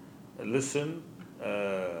 learn, listen,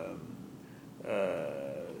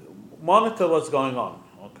 monitor what's going on.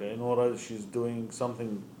 Okay, Nora, she's doing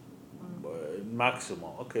something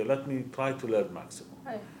Maximo. Okay, let me try to learn Maximo.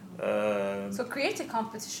 Right. So create a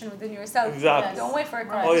competition within yourself. Exactly. Don't wait for a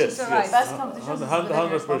Right. competition to rise. Best competitions is within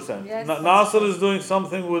 100%. Yes. Nasser is doing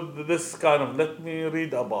something with this kind of, let me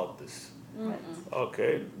read about this.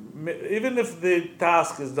 Okay, even if the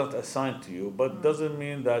task is not assigned to you, but doesn't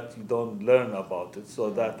mean that you don't learn about it, so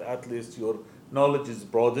that at least your knowledge is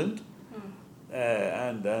broadened,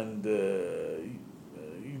 and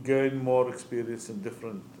you gain more experience in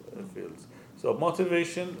different fields. So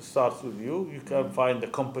motivation starts with you. You can find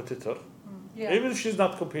a competitor, Yeah. even if she's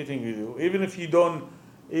not competing with you, even if you don't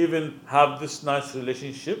even have this nice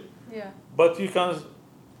relationship, Yeah. but you can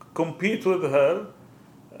compete with her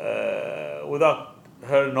without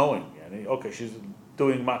her knowing. Yani, okay, she's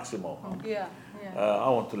doing Maximo. Yeah. I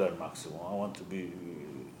want to learn Maximo. I want to be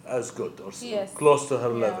as good or Yes. close to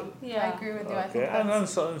her level. Yeah. I agree with you. I Okay, think and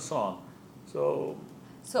that's so on. So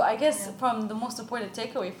So I guess from the most important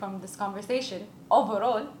takeaway from this conversation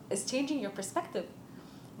overall is changing your perspective.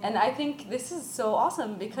 And I think this is so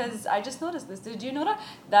awesome because I just noticed this. Did you know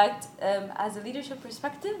that as a leadership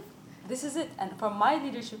perspective, this is it. And from my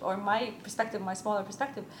leadership or my perspective, my smaller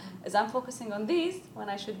perspective, is I'm focusing on these when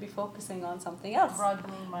I should be focusing on something else.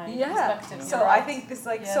 broadening my Yeah. perspective. So You're I right. think this is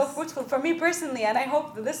like so Yes. fruitful for me personally, and I hope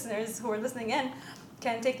the listeners who are listening in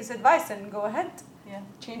can take this advice and go ahead, Yeah.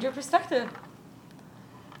 change your perspective.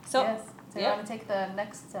 So Yes. So you yeah. want to take the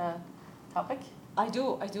next topic? I do,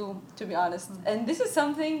 to be honest. And this is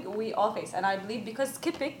something we all face. And I believe because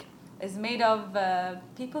KIPIC is made of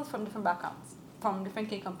people from different backgrounds, from different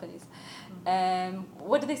K companies.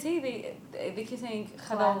 What do they say? They keep saying,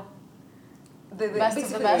 hello. The Best of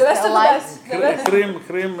the basically, best, the best of the alive. best. The best.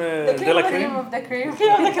 cream de la Cream cream. of the cream.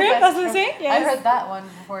 Cream of the cream, that's what they say? I Yes. heard that one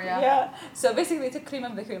before, yeah. Yeah. So basically, it's a cream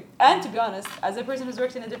of the cream. And to be honest, as a person who's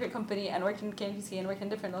worked in a different company and worked in KMPC and worked in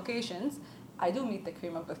different locations, I do meet the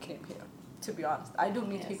cream of the cream here. To be honest, I do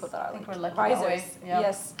meet Yes. people that are I think like we're lucky that way, risers. yeah.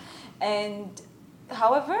 Yes. And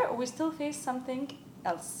however, we still face something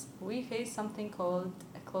else. We face something called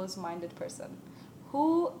a closed-minded person. Who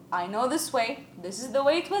I know this way. This is the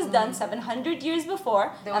way it was done 700 years before.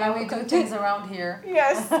 The and I way we will do continue. things around here.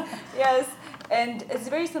 Yes, yes. And it's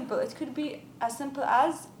very simple. It could be as simple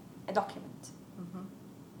as a document.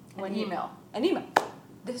 An email. An email.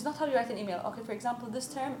 This is not how you write an email. Okay, for example, this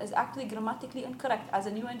term is actually grammatically incorrect as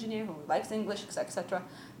a new engineer who likes English, etc.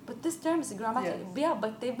 But this term is grammatically, yeah,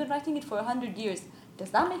 but they've been writing it for 100 years.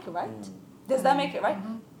 Does that make it right? Does that make it right?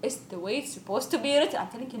 It's the way it's supposed to be written. I'm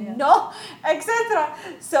telling you, no, etc.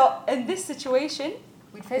 So in this situation,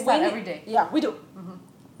 We face that every day. yeah, we do.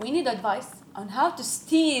 We need advice on how to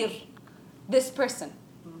steer this person,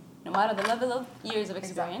 no matter the level of years of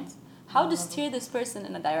experience, how to steer this person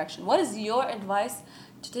in a direction. What is your advice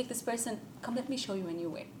to take this person, come let me show you a new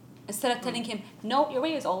way. Instead of telling him, no, your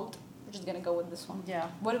way is old, we're just going to go with this one. Yeah.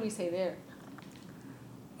 What do we say there?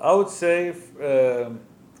 I would say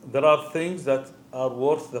there are things that are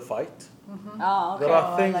worth the fight. Oh, okay. There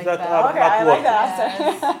are I things like that that. are Okay, not I worth like that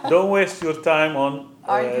answer. Don't waste your time on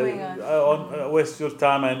Arguing waste your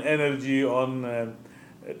time and energy on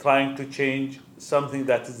trying to change something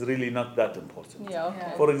that is really not that important. Yeah,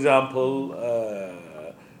 okay. For example,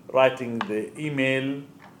 writing the email.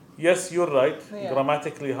 Yes, you're right. Yeah.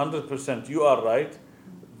 Grammatically, 100%, you are right.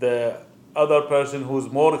 The other person who's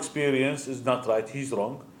more experienced is not right, he's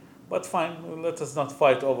wrong. But fine, let us not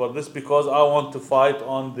fight over this because I want to fight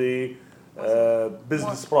on the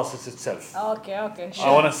business process itself. Okay, sure.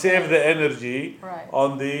 I want to save the energy Right.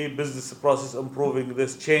 on the business process, improving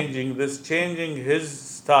this, changing his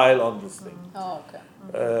style on this thing. Okay.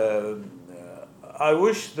 I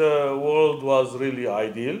wish the world was really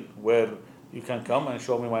ideal where you can come and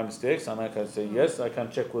show me my mistakes and I can say, yes, I can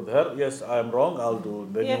check with her. Yes, I am wrong. I'll do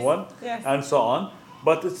the new one Yes. and so on.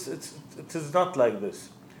 But it is not like this.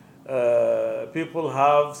 People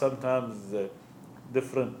have sometimes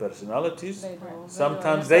different personalities. They do.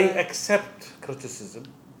 Sometimes they accept criticism.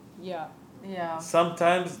 Yeah. Yeah.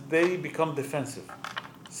 Sometimes they become defensive.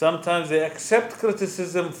 Sometimes they accept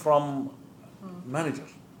criticism from manager,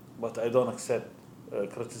 but I don't accept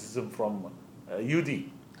criticism from UD.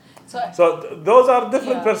 So those are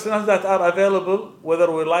different personalities that are available, whether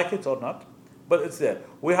we like it or not, but it's there.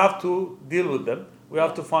 We have to deal with them. We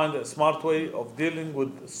have to find a smart way of dealing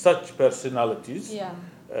with such personalities. Yeah.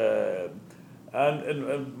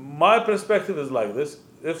 And my perspective is like this: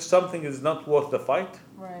 if something is not worth the fight,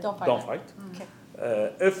 Right. don't fight. Okay.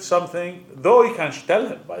 If something, though you can tell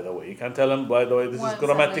him, by the way, you can tell him, by the way, this Once is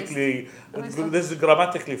grammatically, this is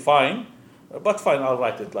grammatically fine, but fine, I'll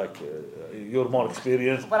write it like you're more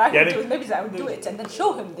experienced. What I يعني- would do is maybe I would do it and then show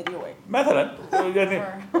him the new way. مثلا يعني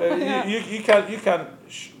you can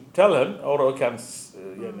tell him or you can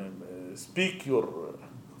speak your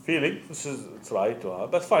feeling. It's right,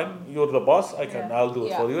 that's fine. You're the boss. I'll do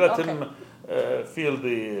it for you. Let him feel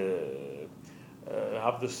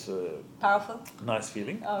have this Powerful. nice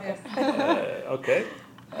feeling. Okay. Okay,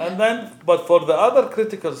 and then but for the other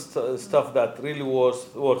critical stuff that really was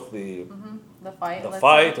worth the The fight.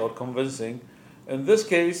 fight or convincing. In this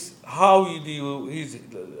case, how do you? He's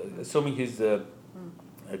assuming he's a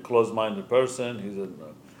close-minded person. He's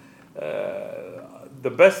the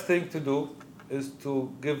best thing to do is to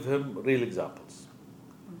give him real examples.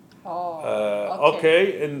 Okay,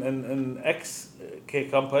 in X K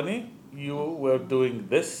company, you were doing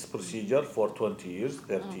this procedure for 20 years,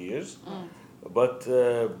 30 years. But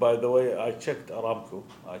by the way, I checked Aramco,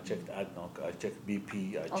 I checked ADNOC, I checked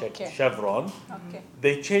BP, I checked Chevron. Okay.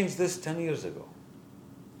 They changed this 10 years ago.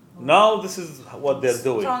 Now this is what they're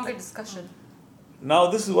doing. Stronger discussion.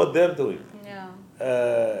 Now this is what they're doing. Yeah.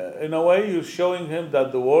 In a way, you're showing him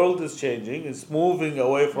that the world is changing, it's moving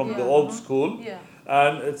away from the old school, Yeah.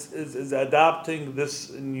 and it's adapting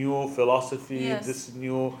this new philosophy, this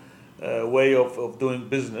new way of doing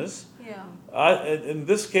business. Yeah. In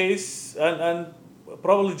this case, and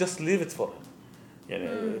probably just leave it for him.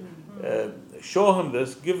 Show him this,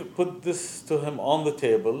 put this to him on the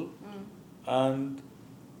table, and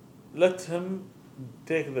let him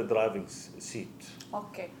take the driving seat.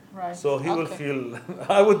 Okay. Right. So he will feel.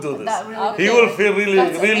 I would do this. That really He will feel really,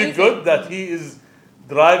 That's really amazing. good that he is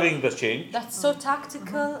driving the change. That's so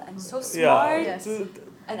tactical and so Yeah. smart Yes.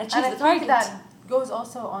 and achieves And I the think target. that goes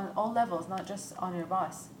also on all levels, not just on your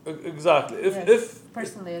boss. Exactly. Yes. If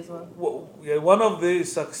Personally as well. one of the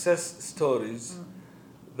success stories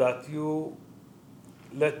that you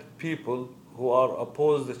let people who are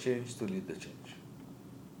opposed the change to lead the change.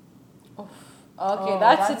 Okay, Oh,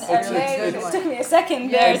 that's that's an a really amazing. good It one. took me a second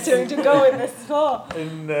Yes. there to go with this. Oh.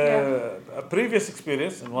 In a previous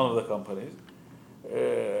experience in one of the companies,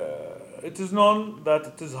 it is known that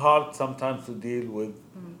it is hard sometimes to deal with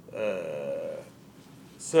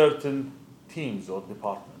certain teams or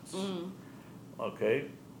departments. Okay,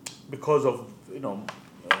 because of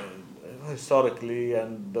historically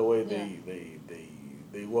and the way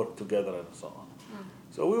they work together and so on.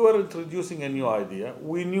 So we were introducing a new idea.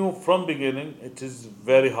 We knew from beginning it is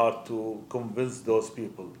very hard to convince those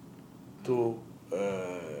people to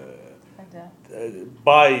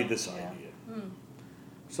buy this idea.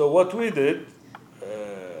 So what we did,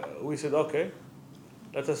 we said, okay,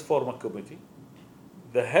 let us form a committee.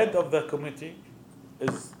 The head of the committee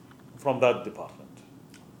is from that department.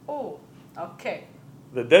 Oh. Okay.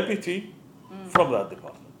 The deputy from that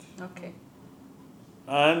department. Okay.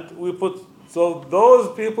 And we so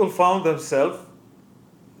those people found themselves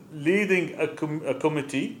leading a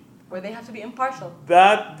committee Where they have to be impartial.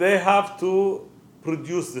 that they have to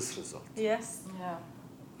produce this result. Yes. Yeah.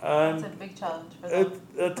 And That's a big challenge for them.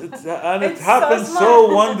 it It's happened so so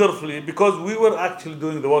smart. wonderfully because we were actually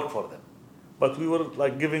doing the work for them. But we were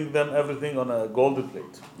like giving them everything on a golden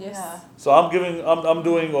plate. Yes. Yeah. So I'm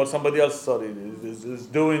doing, or somebody else, is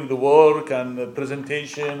doing the work and the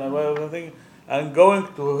presentation and everything, and going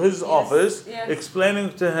to his office, yes. explaining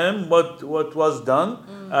to him what was done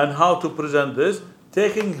and how to present this,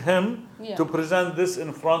 taking him Yeah. to present this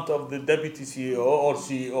in front of the deputy CEO or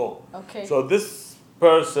CEO. Okay. So this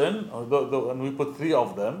person, and we put 3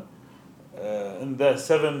 of them in the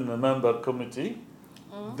 7-member committee,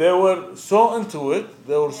 they were so into it,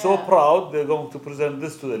 they were so Yeah. proud, they're going to present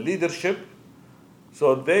this to the leadership.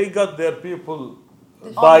 So they got their people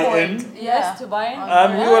On buy-in, board. Yes, Yeah. to buy in. On and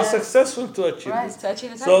we were Yes. successful to achieve Right. this. To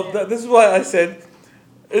achieve the So target. this is why I said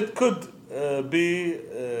it could be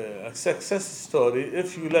a success story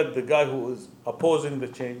if you let the guy who is opposing the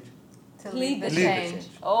change To Lead lead the the change.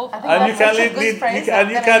 Oh, I think and you that's can such a lead, good lead phrase you can, that and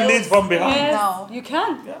you I'm can gonna lead use. from behind. yes, No. you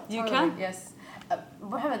can. Yeah. You Totally, can. yes.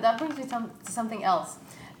 Mohammed, that brings me to something else.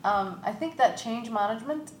 I think that change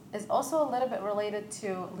management is also a little bit related to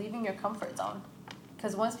leaving your comfort zone.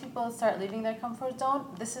 Because once people start leaving their comfort zone,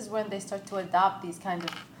 this is when they start to adopt these kind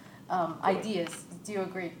of ideas. Do you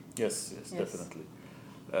agree? Yes, Yes. definitely.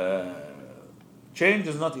 Change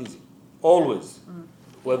is not easy, always,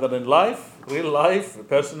 whether in life, real life,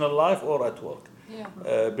 personal life, or at work.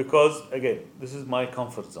 Yeah. Because again, this is my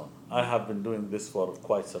comfort zone. I have been doing this for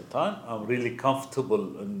quite some time. I'm really comfortable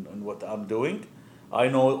in what I'm doing. I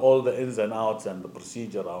know all the ins and outs and the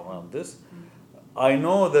procedure around this. I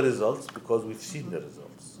know the results because we've seen the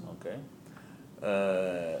results. Okay.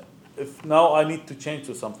 If now I need to change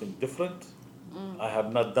to something different, I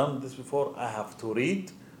have not done this before. I have to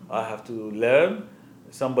read. I have to learn.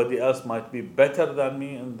 Somebody else might be better than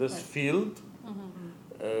me in this field.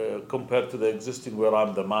 Compared to the existing where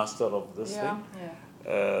I'm the master of this Yeah. thing.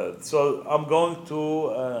 Yeah. So I'm going to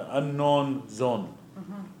unknown zone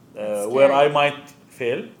It's where scary. I might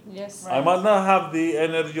fail. Yes. I might not have the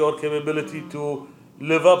energy or capability to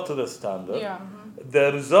live up to the standard. Yeah.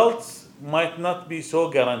 The results might not be so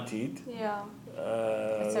guaranteed Yeah.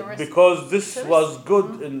 It's a risk. because this It's a was good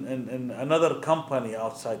in another company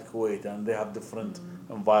outside Kuwait and they have different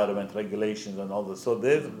environment regulations and all this. So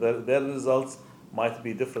their results might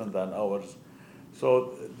be different than ours. So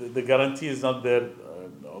the guarantee is not there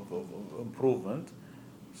of improvement.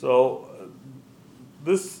 So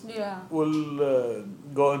this Yeah. will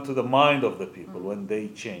go into the mind of the people when they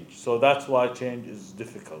change. So that's why change is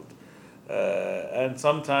difficult. And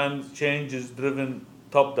sometimes change is driven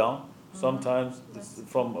top down. Sometimes it's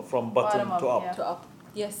from bottom Bottom up, to up. yeah. To up.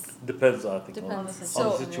 Yes. Depends, I think, Depends. On the on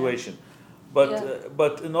the So- situation. But Yeah.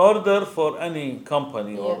 but in order for any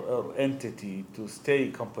company Yeah. or entity to stay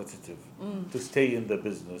competitive, to stay in the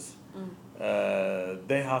business,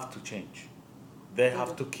 they have to change. They have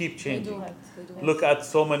do. to keep They changing. do. Right. They do. Look at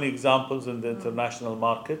so many examples in the international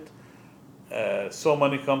market. So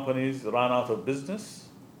many companies ran out of business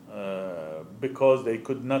because they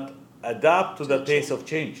could not adapt to the pace of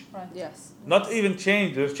change. Right. Yes. Not even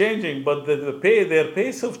change, they're changing, but their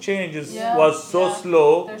pace of change Yeah, was so yeah.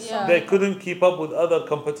 slow, There's so they many- couldn't keep up with other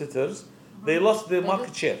competitors. They lost their They market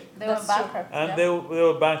did. share They That's went true. bankrupt. and yeah. they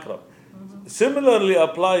were bankrupt. Similarly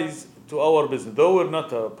applies to our business, though we're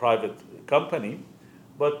not a private company,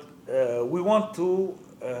 but we want to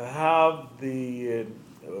have the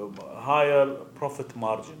higher profit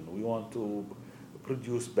margin. We want to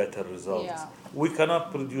produce better results. Yeah. We cannot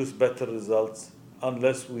produce better results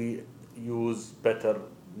unless we use better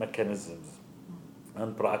mechanisms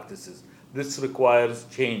and practices. This requires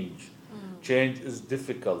change. Change is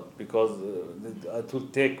difficult because it will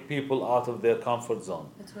take people out of their comfort zone.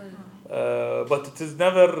 It will. But it is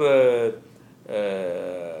never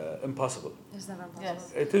impossible. It's never possible. Yes.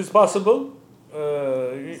 It is possible,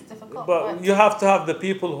 It's difficult, but but- you have to have the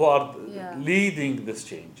people who are Yeah. leading this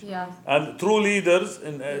change. Yeah. And true leaders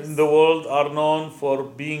in the world are known for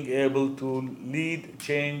being able to lead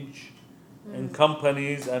change in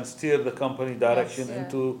companies and steer the company direction yeah.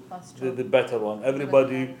 into That's true. the better one.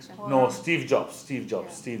 Everybody direction. knows Steve Jobs,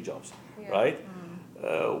 Yeah. Yeah. right?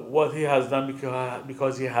 What he has done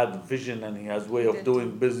because he had vision and he has way of did doing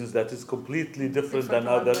too. business that is completely different than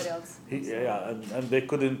from others. everybody else. And they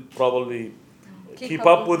couldn't probably keep up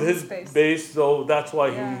up with his pace. base, so that's why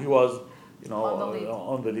Yeah. he was, On the lead.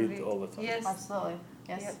 on the lead all the time. Yes. Absolutely.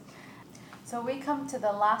 Yes. Yep. So we come to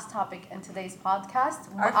the last topic in today's podcast.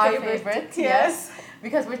 Our favorite. Yes.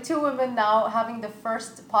 Because we're 2 women now having the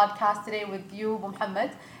first podcast today with you,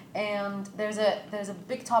 Muhammad. And there's a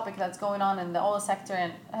big topic that's going on in the oil sector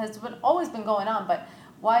and has always been going on. But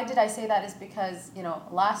why did I say that is because,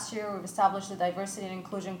 last year we've established the Diversity and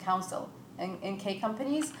Inclusion Council in K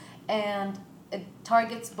companies, and it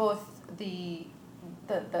targets both the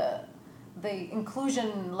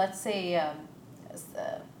inclusion, let's say,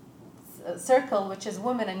 circle, which is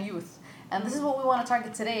women and youth. And this is what we want to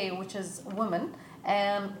target today, which is women,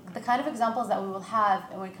 and the kind of examples that we will have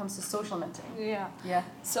when it comes to social mentoring. Yeah. Yeah.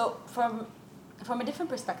 So from a different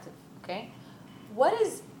perspective, okay, what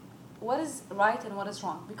is what is right and what is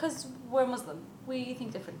wrong, because we're Muslim, we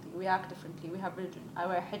think differently, we act differently, we have religion. I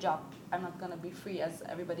wear hijab, I'm not gonna be free as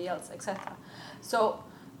everybody else, etc. So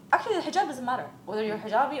actually the hijab doesn't matter whether you're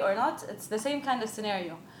hijabi or not. It's the same kind of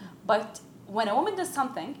scenario. But when a woman does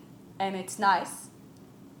something and it's nice,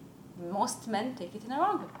 most men take it in a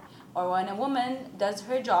wrong way. Or when a woman does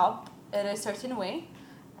her job in a certain way,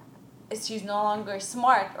 she's no longer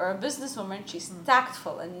smart or a businesswoman, she's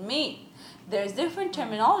tactful and mean. There's different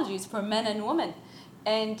terminologies for men and women.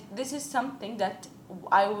 And this is something that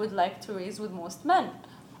I would like to raise with most men.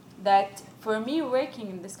 That for me, working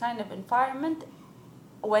in this kind of environment,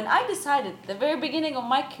 when I decided, the very beginning of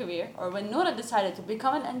my career, or when Noura decided to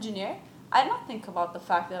become an engineer, I did not think about the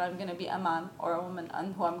fact that I'm going to be a man or a woman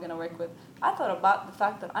and who I'm going to work with. I thought about the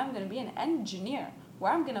fact that I'm going to be an engineer,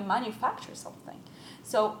 where I'm going to manufacture something.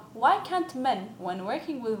 So why can't men, when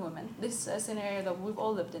working with women, this is a scenario that we've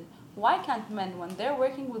all lived in, why can't men, when they're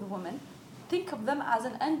working with women, think of them as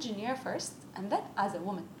an engineer first and then as a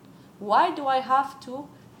woman? Why do I have to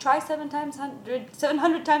try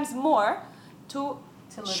 700 times more to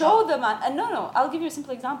show them? And no, I'll give you a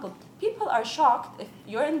simple example. People are shocked if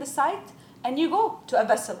you're in the site and you go to a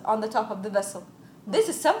vessel on the top of the vessel. This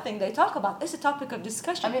is something they talk about. It's a topic of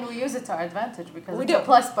discussion. I mean, we use it to our advantage because we it's do. a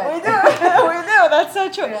plus point. We do. We do. That's so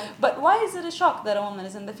true. Yeah. But why is it a shock that a woman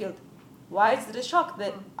is in the field? Why is it a shock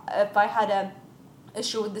that if I had an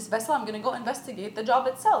issue with this vessel, I'm going to go investigate the job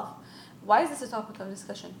itself? Why is this a topic of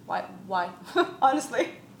discussion? Why? Honestly.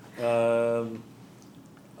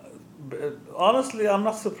 Honestly, I'm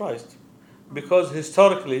not surprised. Because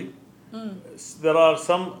historically, there are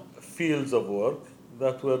some fields of work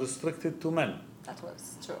that were restricted to men. That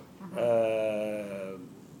was true.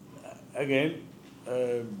 Again,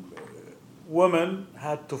 women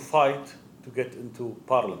had to fight to get into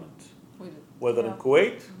parliament, We did. whether in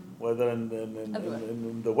Kuwait, whether in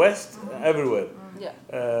the West, everywhere. Yeah.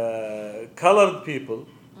 Colored people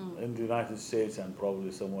in the United States and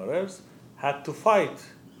probably somewhere else had to fight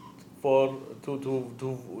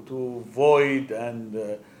to void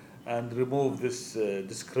and remove this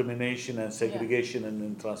discrimination and segregation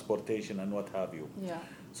in transportation and what have you. Yeah.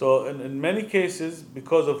 So in many cases,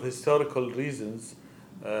 because of historical reasons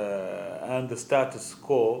and the status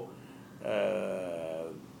quo,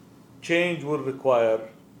 change will require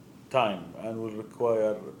time and will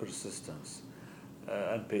require persistence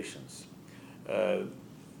and patience.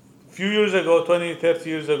 Few years ago, 20, 30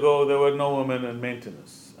 years ago, there were no women in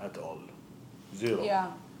maintenance at all. Zero.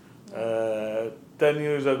 Yeah. 10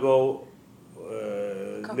 years ago,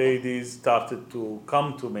 ladies started to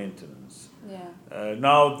come to maintenance. Yeah.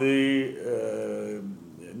 Now the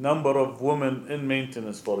number of women in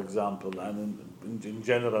maintenance, for example, and in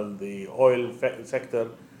general the oil sector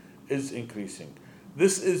is increasing.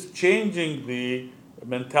 This is changing the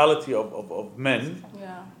mentality of men,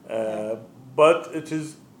 but it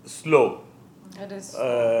is slow. It is.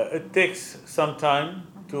 It takes some time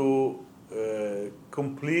to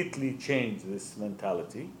completely change this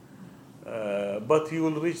mentality, but you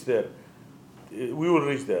will reach there. We will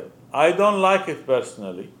reach there. I don't like it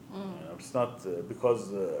personally. It's not because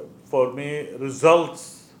for me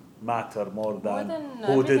results matter more than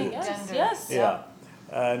who did it. Yes. Yeah.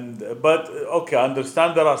 But okay, I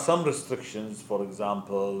understand there are some restrictions. For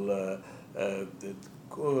example,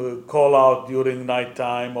 call out during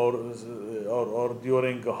nighttime or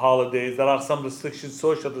during holidays. There are some restrictions,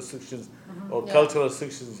 social restrictions or cultural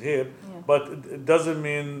restrictions here. But it doesn't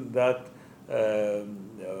mean that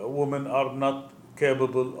women are not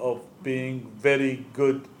capable of being very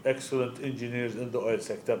good, excellent engineers in the oil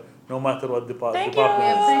sector, no matter what department.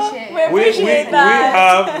 Thank you. We appreciate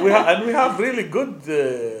that. We have really good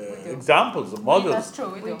examples, models. That's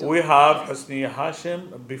true. We do. We have Husniya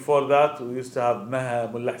Hashim. Before that, we used to have Maha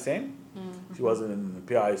Mullah Hussein. She was in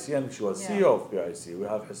PIC and she was CEO of PIC. We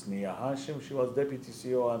have Husniya Hashim. She was deputy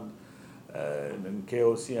CEO and in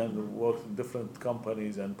KOC and worked in different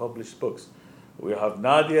companies and published books. We have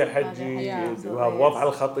Nadia Haji. We have Waf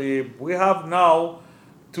Al Khatib. We have now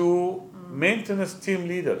 2 maintenance team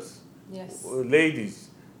leaders, ladies,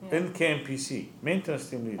 in KMPC, maintenance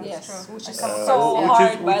team leaders. Yes, which is so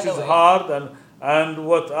hard, which is hard, and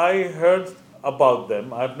what I heard about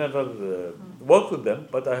them, I've never worked with them,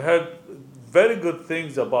 but I heard very good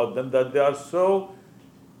things about them, that they are so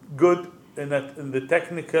good in the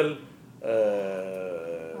technical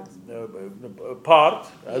part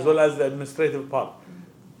as well as the administrative part.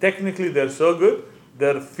 Technically, they're so good.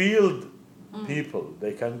 They're field people.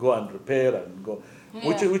 They can go and repair and go,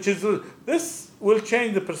 which is this will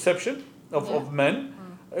change the perception of men.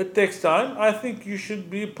 It takes time. I think you should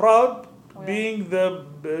be proud being the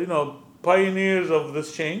pioneers of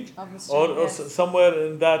this change, Of this or, change, or yes. somewhere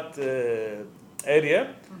in that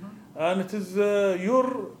area, and it is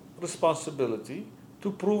your responsibility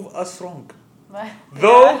to prove us wrong.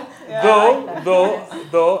 Though,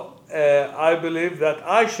 I believe that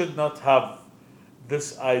I should not have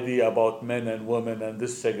this idea about men and women and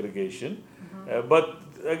this segregation. But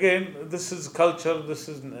again, this is culture, this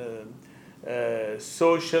is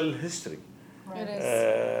social history. It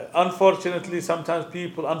is. Unfortunately, sometimes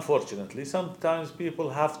people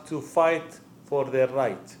have to fight for their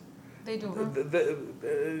right. They do.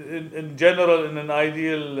 In general, in an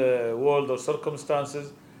ideal world or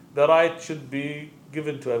circumstances, the right should be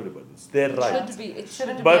given to everybody. It's their right. Should be. It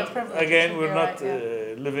Shouldn't should be a But privilege, it again, should we're be not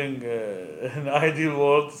right, living in an ideal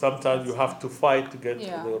world. Sometimes you have to fight to get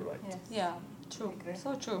Yeah. your right. Yes. Yeah, true. Agree.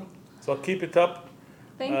 So true. So keep it up.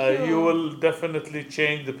 Thank you. You will definitely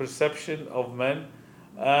change the perception of men,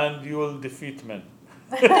 and you will defeat men.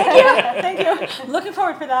 Thank you. Looking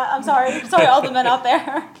forward for that. I'm sorry. Sorry, all the men out there.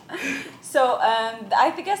 So I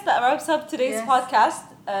guess that wraps up today's Yes. podcast.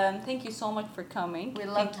 Thank you so much for coming. We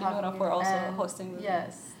Thank loved you, having Noura, you. for also And hosting.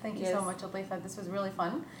 Yes, thank you so Yes. much, Latifa. This was really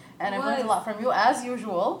fun, and It I learned a was. lot from you as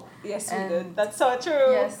usual. Yes, we And- did. That's so true.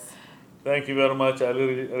 Yes, Thank you very much. I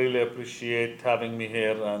really appreciate having me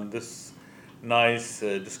here and this nice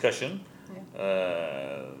discussion.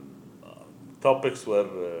 Topics were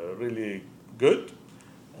really good,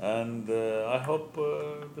 and I hope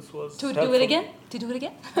this was To do helpful. it again? To do it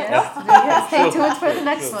again? yes. Stay tuned for the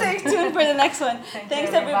next one. Stay tuned for the next one. Thank you,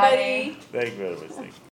 Thanks, everybody. everybody. Thank you very much. Thank you.